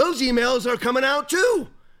Virology. Those emails are coming out too.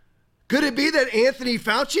 Could it be that Anthony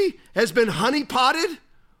Fauci has been honeypotted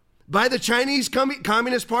by the Chinese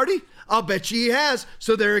Communist Party? I'll bet you he has.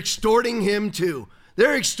 So they're extorting him too.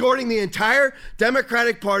 They're extorting the entire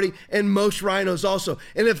Democratic Party and most rhinos also.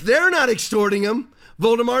 And if they're not extorting him,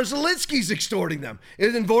 Volodymyr Zelensky's extorting them.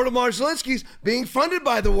 And then Volodymyr Zelensky's being funded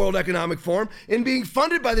by the World Economic Forum and being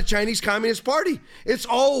funded by the Chinese Communist Party. It's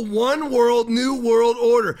all one world, new world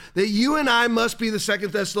order that you and I must be, the 2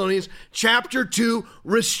 Thessalonians chapter 2,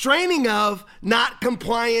 restraining of, not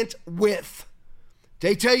compliant with.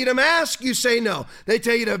 They tell you to mask, you say no. They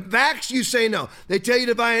tell you to vax, you say no. They tell you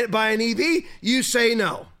to buy an EV, you say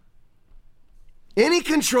no. Any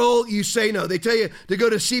control, you say no. They tell you to go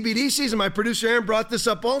to CBDCs, and my producer Aaron brought this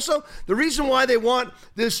up also. The reason why they want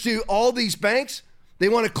this to all these banks, they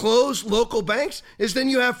want to close local banks, is then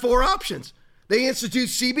you have 4 options. They institute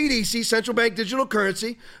CBDC, central bank digital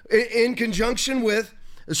currency, in conjunction with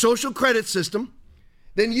a social credit system.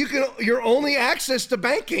 Then your only access to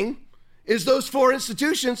banking is those 4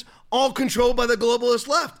 institutions, all controlled by the globalist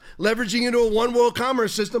left, leveraging into a one world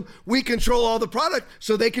commerce system. We control all the product,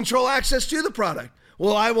 so they control access to the product.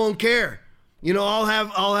 Well, I won't care. I'll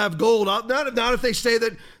have gold. Not if they say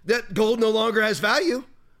that gold no longer has value.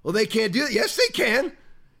 Well, they can't do it. Yes, they can.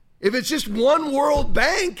 If it's just one world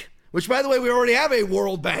bank, which, by the way, we already have a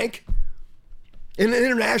world bank, an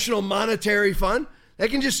international monetary fund, they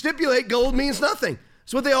can just stipulate gold means nothing.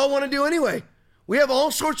 That's what they all want to do anyway. We have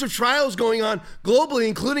all sorts of trials going on globally,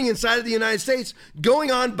 including inside of the United States,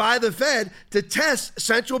 going on by the Fed to test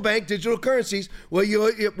central bank digital currencies. Well,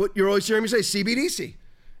 you're always hearing me say CBDC.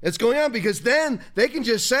 It's going on because then they can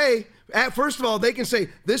just say, first of all, they can say,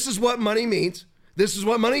 this is what money means. This is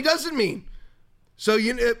what money doesn't mean. So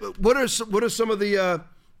what are some of the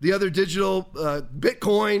other digital,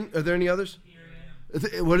 Bitcoin? Are there any others?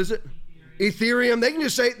 Ethereum. What is it? Ethereum. They can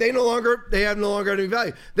just say they have no longer any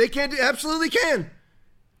value. They absolutely can,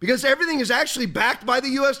 because everything is actually backed by the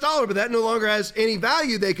U.S. dollar, but that no longer has any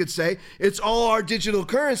value. They could say it's all our digital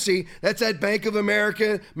currency. That's at Bank of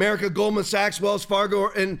America, Goldman Sachs, Wells Fargo,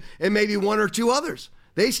 and maybe 1 or 2 others.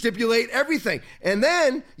 They stipulate everything, and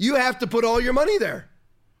then you have to put all your money there.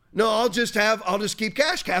 No, I'll just keep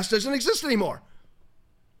cash. Cash doesn't exist anymore.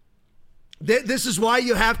 This is why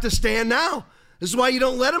you have to stand now. This is why you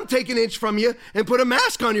don't let them take an inch from you and put a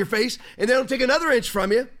mask on your face, and they don't take another inch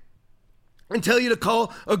from you and tell you to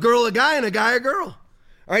call a girl a guy and a guy a girl.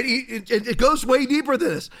 All right, it goes way deeper than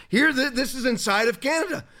this. Here, this is inside of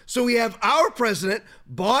Canada. So we have our president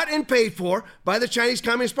bought and paid for by the Chinese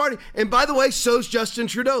Communist Party. And by the way, so's Justin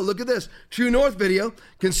Trudeau. Look at this. True North video.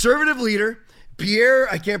 Conservative leader, Pierre,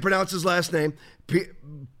 I can't pronounce his last name,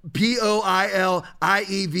 Poilievre,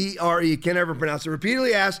 can't ever pronounce it,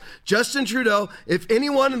 repeatedly asked Justin Trudeau if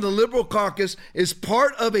anyone in the Liberal caucus is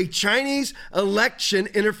part of a Chinese election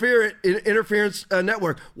interference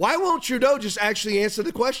network. Why won't Trudeau just actually answer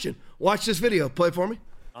the question? Watch this video. Play for me.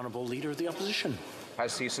 Honourable Leader of the Opposition.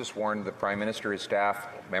 Has CSIS warned the Prime Minister, his staff,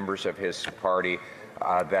 members of his party,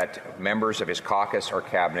 that members of his caucus or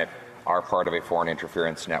cabinet are part of a foreign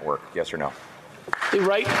interference network? Yes or no? The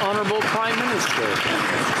Right Honourable Prime Minister.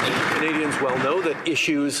 Canadians well know that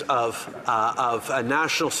issues of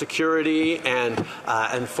national security and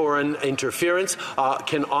foreign interference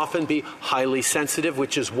can often be highly sensitive,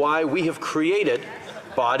 which is why we have created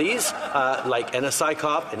bodies like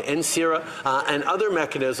NSICOP and NCIRA and other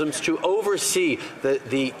mechanisms to oversee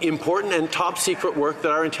the important and top secret work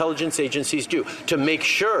that our intelligence agencies do, to make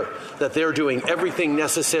sure that they're doing everything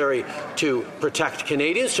necessary to protect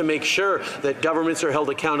Canadians, to make sure that governments are held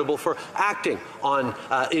accountable for acting on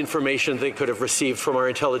information they could have received from our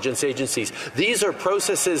intelligence agencies. These are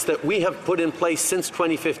processes that we have put in place since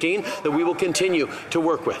 2015 that we will continue to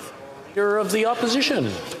work with. Leader of the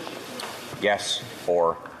Opposition. Yes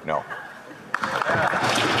or no?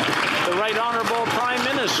 The Right Honourable Prime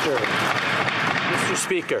Minister. Mr.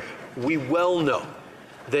 Speaker, we well know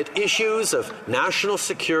that issues of national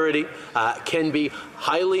security can be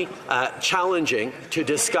highly challenging to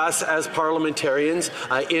discuss as parliamentarians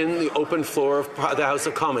in the open floor of the House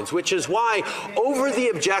of Commons, which is why, over the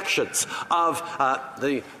objections of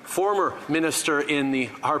the former minister in the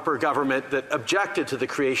Harper government that objected to the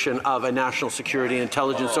creation of a National Security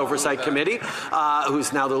Intelligence Oversight Committee,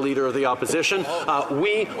 who's now the Leader of the Opposition,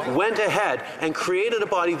 we went ahead and created a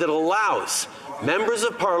body that allows members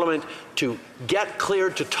of Parliament to get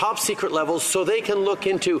cleared to top secret levels so they can look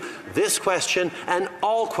into this question and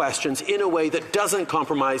all questions in a way that doesn't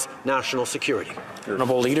compromise national security.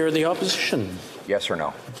 Honourable Leader of the Opposition. Yes or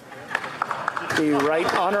no? The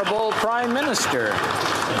Right Honourable Prime Minister.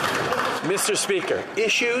 Mr. Speaker,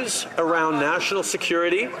 issues around national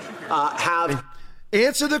security have...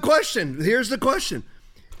 Answer the question. Here's the question.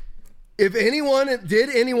 If anyone,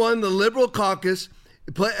 the Liberal caucus,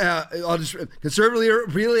 I'll just conservatively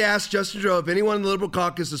really ask Justin Trudeau if anyone in the Liberal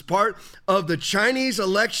caucus is part of the Chinese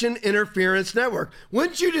election interference network.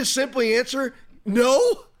 Wouldn't you just simply answer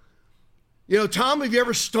no? You know, Tom, have you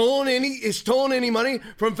ever stolen any money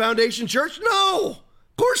from Foundation Church? No,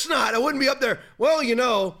 of course not. I wouldn't be up there. Well, you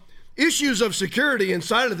know, issues of security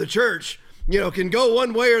inside of the church, you know, can go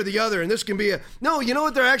one way or the other, and this can be no. You know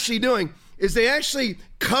what they're actually doing is they actually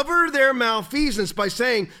cover their malfeasance by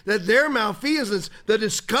saying that their malfeasance, the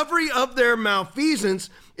discovery of their malfeasance,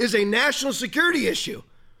 is a national security issue.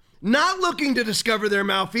 Not looking to discover their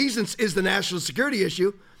malfeasance is the national security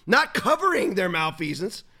issue, not covering their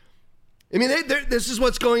malfeasance. I mean, this is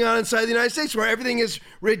what's going on inside the United States, where everything is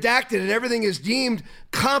redacted and everything is deemed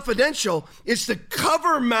confidential. It's to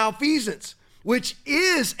cover malfeasance, which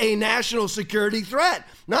is a national security threat,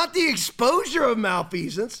 not the exposure of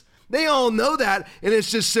malfeasance. They all know that, and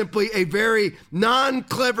it's just simply a very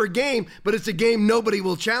non-clever game, but it's a game nobody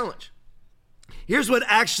will challenge. Here's what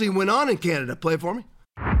actually went on in Canada. Play it for me.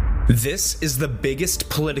 This is the biggest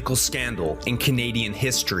political scandal in Canadian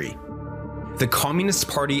history. The Communist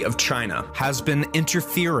Party of China has been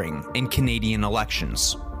interfering in Canadian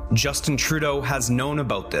elections. Justin Trudeau has known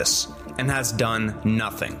about this and has done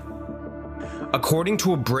nothing. According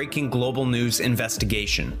to a breaking Global News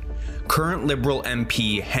investigation, current Liberal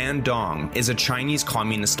MP Han Dong is a Chinese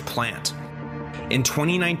communist plant. In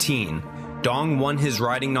 2019, Dong won his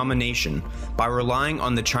riding nomination by relying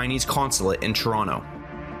on the Chinese consulate in Toronto.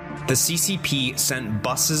 The CCP sent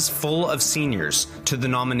buses full of seniors to the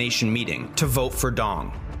nomination meeting to vote for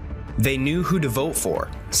Dong. They knew who to vote for,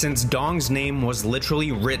 since Dong's name was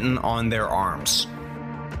literally written on their arms.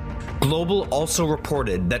 Global also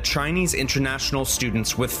reported that Chinese international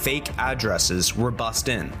students with fake addresses were bussed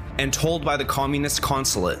in and told by the communist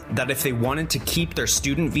consulate that if they wanted to keep their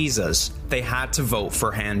student visas, they had to vote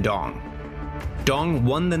for Han Dong. Dong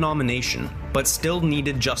won the nomination, but still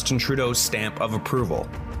needed Justin Trudeau's stamp of approval.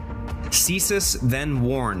 CSIS then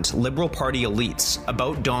warned Liberal Party elites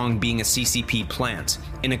about Dong being a CCP plant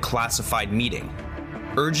in a classified meeting,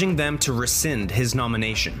 urging them to rescind his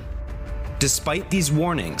nomination. Despite these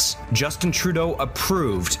warnings, Justin Trudeau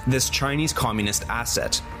approved this Chinese communist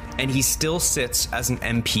asset, and he still sits as an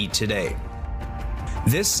MP today.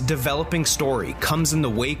 This developing story comes in the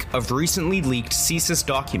wake of recently leaked CSIS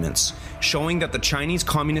documents showing that the Chinese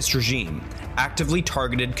communist regime actively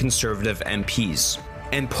targeted conservative MPs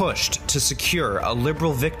and pushed to secure a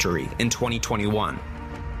liberal victory in 2021.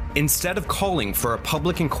 Instead of calling for a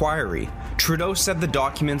public inquiry, Trudeau said the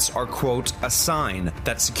documents are, quote, a sign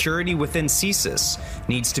that security within CSIS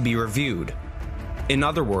needs to be reviewed. In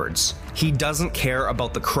other words, he doesn't care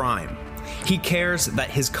about the crime. He cares that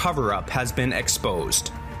his cover-up has been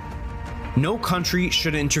exposed. No country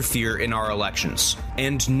should interfere in our elections,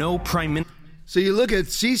 and no prime minister. So you look at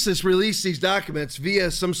CSIS released these documents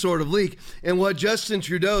via some sort of leak, and what Justin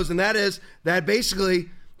Trudeau's, and that is that basically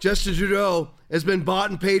Justin Trudeau has been bought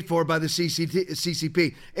and paid for by the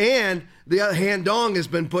CCP, and the Handong has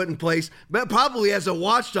been put in place, but probably as a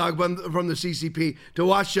watchdog from the CCP to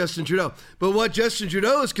watch Justin Trudeau. But what Justin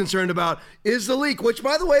Trudeau is concerned about is the leak, which,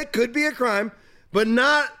 by the way, could be a crime, but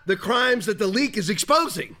not the crimes that the leak is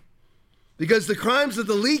exposing. Because the crimes that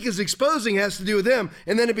the leak is exposing has to do with them,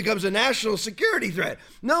 and then it becomes a national security threat.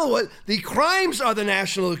 No, the crimes are the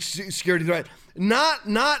national security threat, not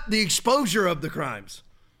the exposure of the crimes.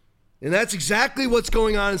 And that's exactly what's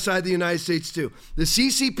going on inside the United States, too. The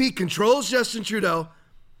CCP controls Justin Trudeau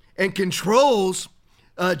and controls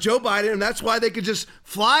Joe Biden, and that's why they could just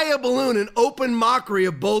fly a balloon in open mockery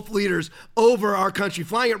of both leaders over our country,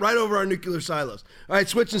 flying it right over our nuclear silos. All right,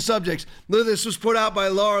 switching subjects. This was put out by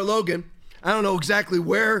Laura Logan. I don't know exactly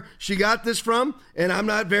where she got this from, and I'm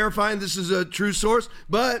not verifying this is a true source,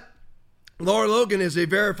 but Laura Logan is a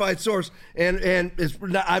verified source, and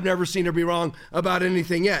I've never seen her be wrong about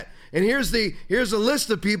anything yet. And here's a list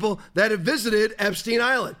of people that have visited Epstein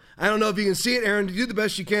Island. I don't know if you can see it, Aaron. Do the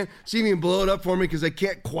best you can. See if you can blow it up for me, because I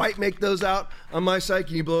can't quite make those out on my side.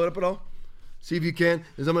 Can you blow it up at all? See if you can.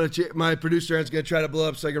 Because my producer Aaron's going to try to blow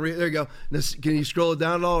up so I can read. There you go. Can you scroll it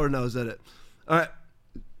down at all, or no? Is that it? All right.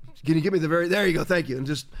 Can you give me there you go, thank you.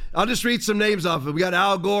 And I'll just read some names off of it. We got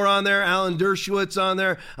Al Gore on there, Alan Dershowitz on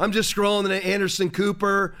there. I'm just scrolling to Anderson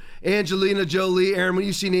Cooper, Angelina Jolie. Aaron, when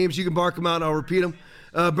you see names, you can bark them out and I'll repeat them.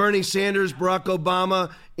 Bernie Sanders, Barack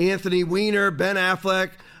Obama, Anthony Weiner, Ben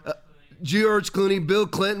Affleck, George Clooney, Bill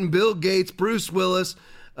Clinton, Bill Gates, Bruce Willis.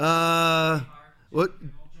 What?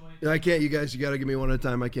 I can't, you guys, you got to give me one at a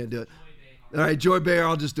time. I can't do it. All right, Joy Behar,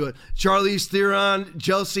 I'll just do it. Charlize Theron,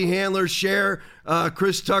 Chelsea Handler, Cher,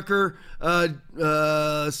 Chris Tucker.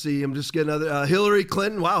 Let's see, I'm just getting other. Hillary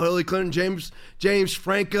Clinton. Wow, Hillary Clinton, James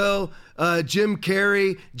Franco, Jim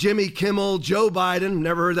Carrey, Jimmy Kimmel, Joe Biden.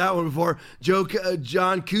 Never heard that one before.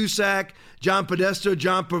 John Cusack, John Podesta,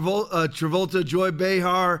 John Travolta, Joy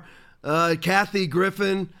Behar, Kathy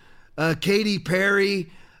Griffin, Katy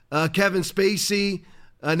Perry, Kevin Spacey,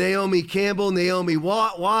 Naomi Campbell, Naomi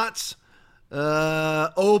Watts.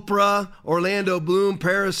 Oprah, Orlando Bloom,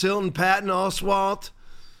 Paris Hilton, Patton Oswalt,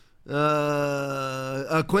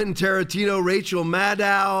 Quentin Tarantino, Rachel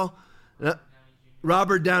Maddow,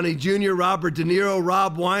 Robert Downey Jr., Robert De Niro,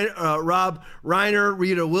 Rob Reiner,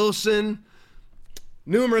 Rita Wilson.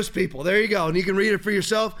 Numerous people. There you go. And you can read it for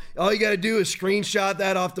yourself. All you got to do is screenshot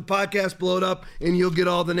that off the podcast, blow it up, and you'll get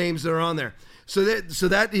all the names that are on there. So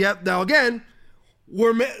that you have, now again,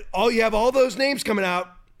 you have all those names coming out.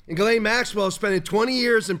 And Ghislaine Maxwell spending 20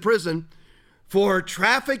 years in prison for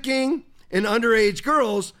trafficking in underage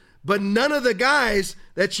girls, but none of the guys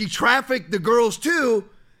that she trafficked the girls to,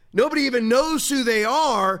 nobody even knows who they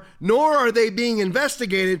are, nor are they being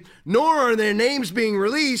investigated, nor are their names being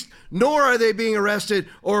released, nor are they being arrested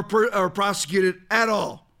or prosecuted at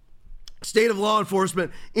all. State of law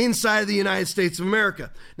enforcement inside of the United States of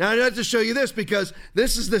America. Now, I'd like to show you this because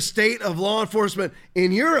this is the state of law enforcement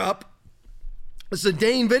in Europe. It's a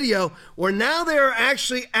Dane video where now they are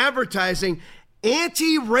actually advertising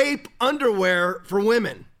anti-rape underwear for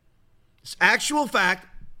women. It's actual fact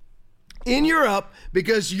in Europe,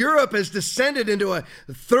 because Europe has descended into a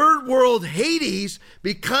third world Hades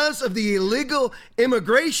because of the illegal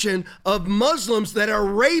immigration of Muslims that are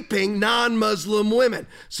raping non-Muslim women.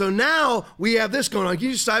 So now we have this going on. Can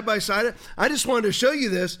you side by side it? I just wanted to show you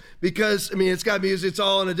this because, it's got to be, it's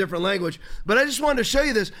all in a different language, but I just wanted to show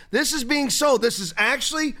you this. This is being sold. This is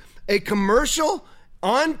actually a commercial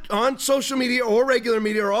on social media or regular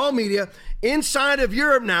media or all media inside of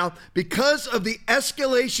Europe now because of the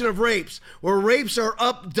escalation of rapes, where rapes are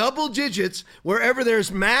up double digits wherever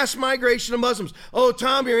there's mass migration of Muslims. Oh,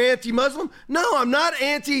 Tom, you're anti-Muslim? No, I'm not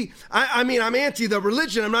anti. I'm anti the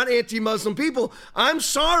religion. I'm not anti-Muslim people. I'm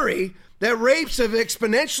sorry that rapes have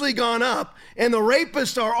exponentially gone up and the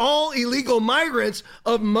rapists are all illegal migrants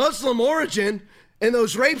of Muslim origin. And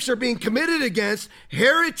those rapes are being committed against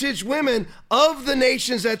heritage women of the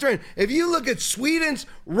nations that they're in. If you look at Sweden's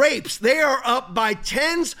rapes, they are up by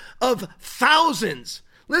tens of thousands.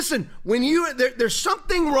 Listen, when there's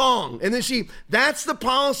something wrong. And then that's the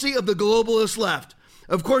policy of the globalist left.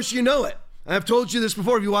 Of course, you know it. I've told you this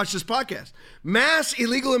before if you watch this podcast. Mass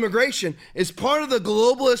illegal immigration is part of the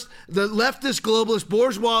leftist, globalist,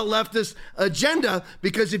 bourgeois leftist agenda,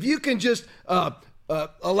 because if you can just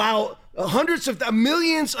allow hundreds of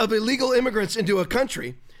millions of illegal immigrants into a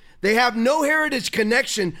country, they have no heritage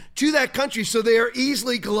connection to that country, so they are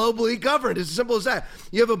easily globally governed. It's as simple as that.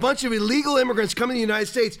 You have a bunch of illegal immigrants coming to the United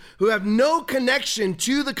States who have no connection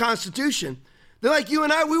to the Constitution. They're like you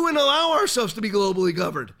and I, we wouldn't allow ourselves to be globally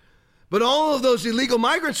governed. But all of those illegal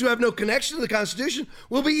migrants who have no connection to the Constitution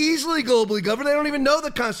will be easily globally governed. They don't even know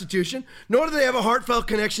the Constitution, nor do they have a heartfelt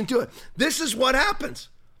connection to it. This is what happens.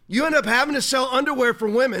 You end up having to sell underwear for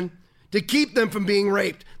women to keep them from being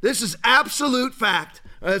raped. This is absolute fact.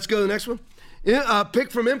 All right, let's go to the next one.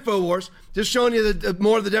 Pick from InfoWars, just showing you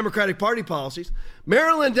more of the Democratic Party policies.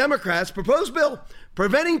 Maryland Democrats proposed bill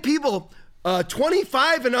preventing people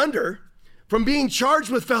 25 and under from being charged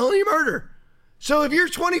with felony murder. So if you're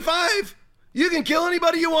 25, you can kill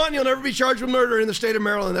anybody you want and you'll never be charged with murder in the state of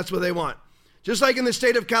Maryland. That's what they want. Just like in the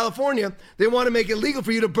state of California, they want to make it legal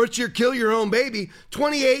for you to kill your own baby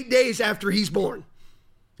 28 days after he's born.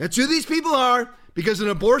 That's who these people are, because an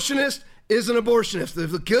abortionist is an abortionist. If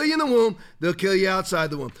they'll kill you in the womb, they'll kill you outside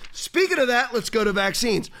the womb. Speaking of that, let's go to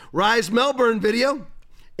vaccines. Rise Melbourne video.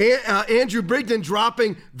 Andrew Brigden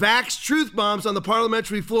dropping vax truth bombs on the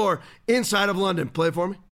parliamentary floor inside of London. Play it for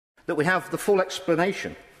me. That we have the full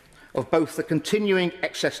explanation of both the continuing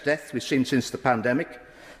excess deaths we've seen since the pandemic,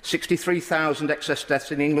 63,000 excess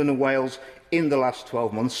deaths in England and Wales in the last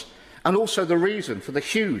 12 months, and also the reason for the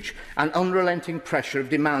huge and unrelenting pressure of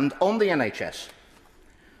demand on the NHS.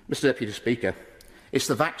 Mr Deputy Speaker, it's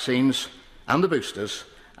the vaccines and the boosters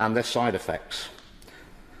and their side effects.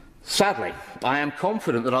 Sadly, I am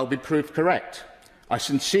confident that I'll be proved correct. I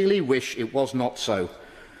sincerely wish it was not so.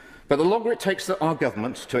 But the longer it takes our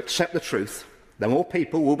government to accept the truth, the more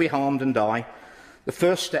people will be harmed and die. The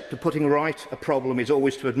first step to putting right a problem is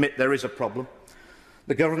always to admit there is a problem.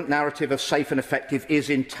 The government narrative of safe and effective is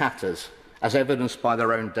in tatters, as evidenced by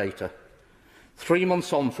their own data. 3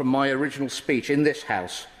 months on from my original speech in this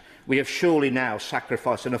House, we have surely now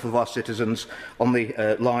sacrificed enough of our citizens on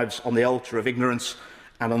the lives on the altar of ignorance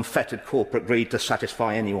and unfettered corporate greed to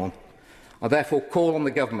satisfy anyone. I therefore call on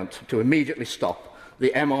the government to immediately stop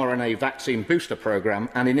the mRNA vaccine booster programme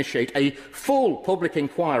and initiate a full public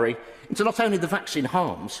inquiry into not only the vaccine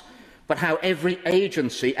harms, but how every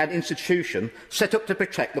agency and institution set up to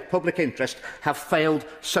protect the public interest have failed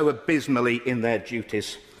so abysmally in their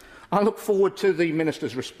duties. I look forward to the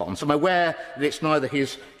Minister's response. I'm aware that it's neither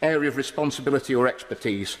his area of responsibility or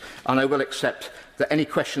expertise, and I will accept that any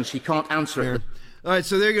questions he can't answer. All right,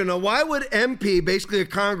 so there you go. Now, why would MP, basically a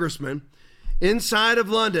congressman, inside of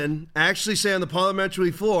London actually say on the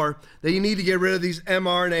parliamentary floor that you need to get rid of these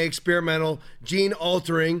mRNA experimental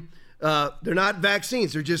gene-altering? They're not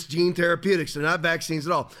vaccines. They're just gene therapeutics. They're not vaccines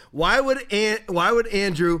at all. Why would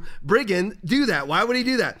Andrew Brigden do that? Why would he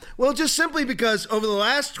do that? Well, just simply because over the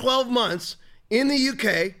last 12 months in the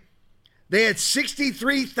UK, they had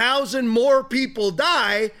 63,000 more people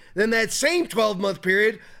die than that same 12-month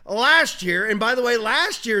period last year. And by the way,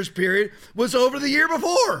 last year's period was over the year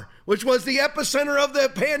before, which was the epicenter of the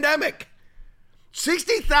pandemic.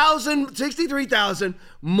 63,000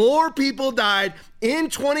 more people died in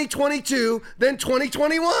 2022 than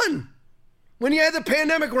 2021. When you had the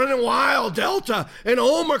pandemic running wild, Delta and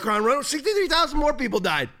Omicron running, 63,000 more people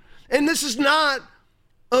died. And this is not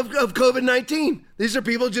of COVID-19. These are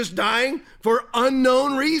people just dying for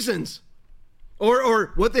unknown reasons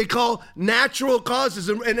or what they call natural causes.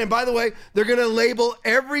 And by the way, they're going to label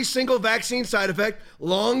every single vaccine side effect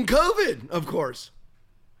long COVID, of course.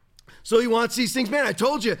 So he wants these things. Man, I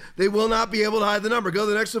told you, they will not be able to hide the number. Go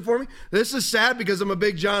to the next one for me. This is sad because I'm a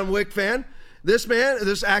big John Wick fan. This man,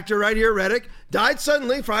 this actor right here, Reddick, died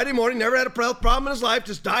suddenly Friday morning, never had a problem in his life,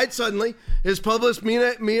 just died suddenly. His publicist,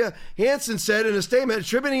 Mia Hansen, said in a statement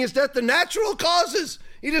attributing his death to natural causes.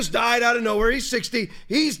 He just died out of nowhere. He's 60.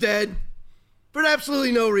 He's dead. for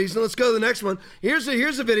absolutely no reason. Let's go to the next one. Here's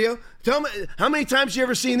a video. Tell me, how many times you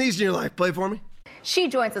ever seen these in your life? Play for me. She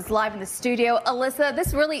joins us live in the studio. Alyssa,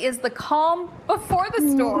 this really is the calm before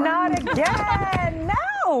the storm. Not again.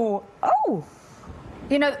 No. Oh.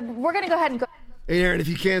 You know, we're going to go ahead and go. Hey, Aaron, if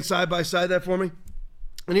you can side by side that for me.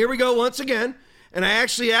 And here we go once again. And I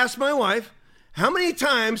actually asked my wife, how many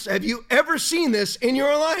times have you ever seen this in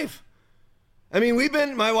your life? I mean,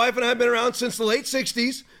 my wife and I have been around since the late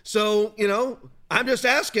 60s. So, you know, I'm just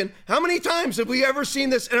asking, how many times have we ever seen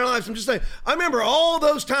this in our lives? I'm just saying, I remember all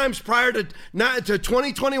those times prior to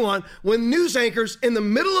 2021 when news anchors in the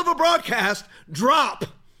middle of a broadcast drop,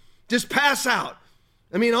 just pass out.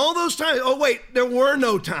 I mean, all those times. Oh, wait, there were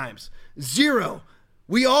no times. Zero.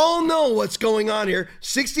 We all know what's going on here.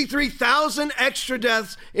 63,000 extra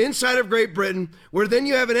deaths inside of Great Britain, where then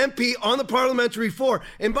you have an MP on the parliamentary floor.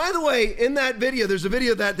 And by the way, in that video, there's a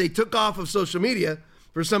video that they took off of social media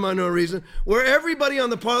for some unknown reason, where everybody on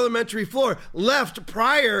the parliamentary floor left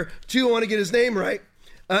prior to, I want to get his name right,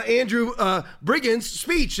 Andrew Brigham's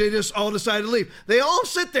speech. They just all decided to leave. They all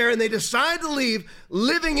sit there and they decide to leave,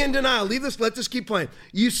 living in denial. Leave this, let this keep playing.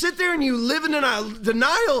 You sit there and you live in denial.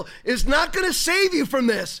 Denial is not going to save you from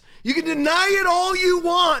this. You can deny it all you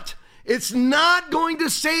want. It's not going to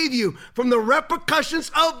save you from the repercussions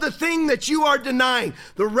of the thing that you are denying.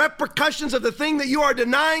 The repercussions of the thing that you are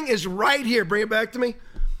denying is right here. Bring it back to me.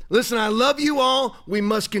 Listen, I love you all. We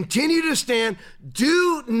must continue to stand.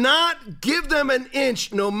 Do not give them an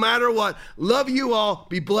inch no matter what. Love you all.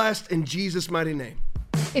 Be blessed in Jesus' mighty name.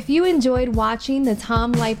 If you enjoyed watching the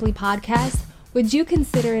Tom Lively podcast, would you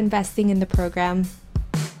consider investing in the program?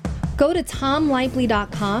 Go to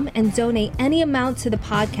tomlively.com and donate any amount to the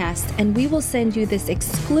podcast, and we will send you this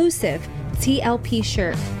exclusive TLP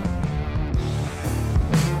shirt.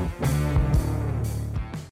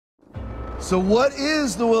 So what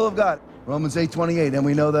is the will of God? Romans 8:28, and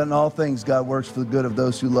we know that in all things God works for the good of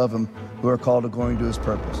those who love him, who are called according to his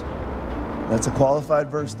purpose. That's a qualified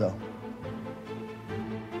verse, though.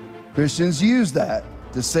 Christians use that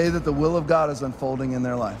to say that the will of God is unfolding in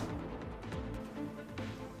their life.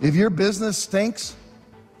 If your business stinks,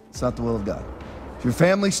 it's not the will of God. If your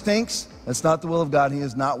family stinks, that's not the will of God. He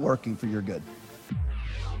is not working for your good.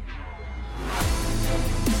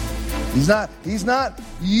 He's not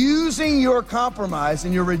using your compromise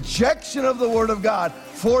and your rejection of the Word of God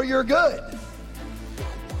for your good.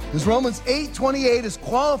 Because Romans 8:28 is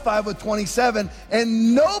qualified with 27,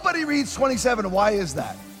 and nobody reads 27. Why is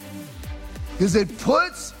that? Because it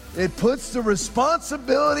puts the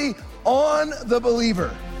responsibility on the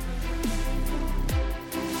believer.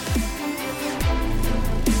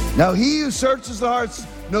 Now, he who searches the hearts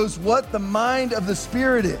knows what the mind of the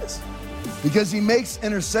Spirit is, because he makes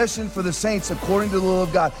intercession for the saints according to the will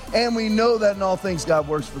of God. And we know that in all things God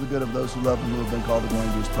works for the good of those who love him, who have been called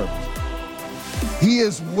according to his purpose. He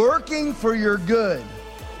is working for your good.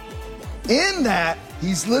 In that,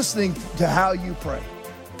 he's listening to how you pray.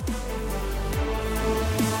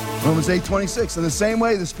 Romans 8:26, in the same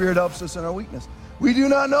way, the Spirit helps us in our weakness. We do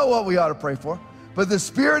not know what we ought to pray for, but the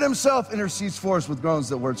Spirit himself intercedes for us with groans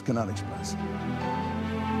that words cannot express.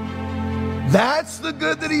 That's the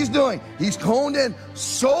good that he's doing. He's honed in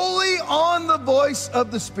solely on the voice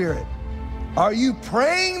of the Spirit. Are you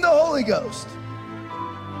praying the Holy Ghost?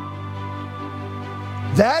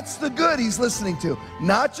 That's the good he's listening to.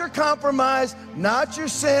 Not your compromise, not your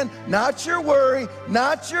sin, not your worry,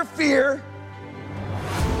 not your fear,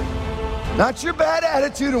 not your bad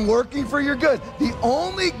attitude and working for your good. The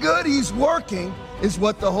only good he's working is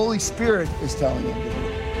what the Holy Spirit is telling him to do.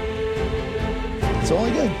 It's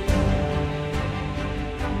only good.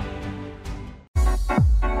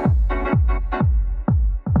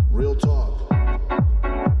 Real talk.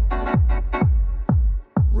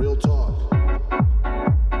 Real talk.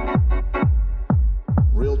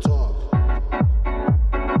 Real talk.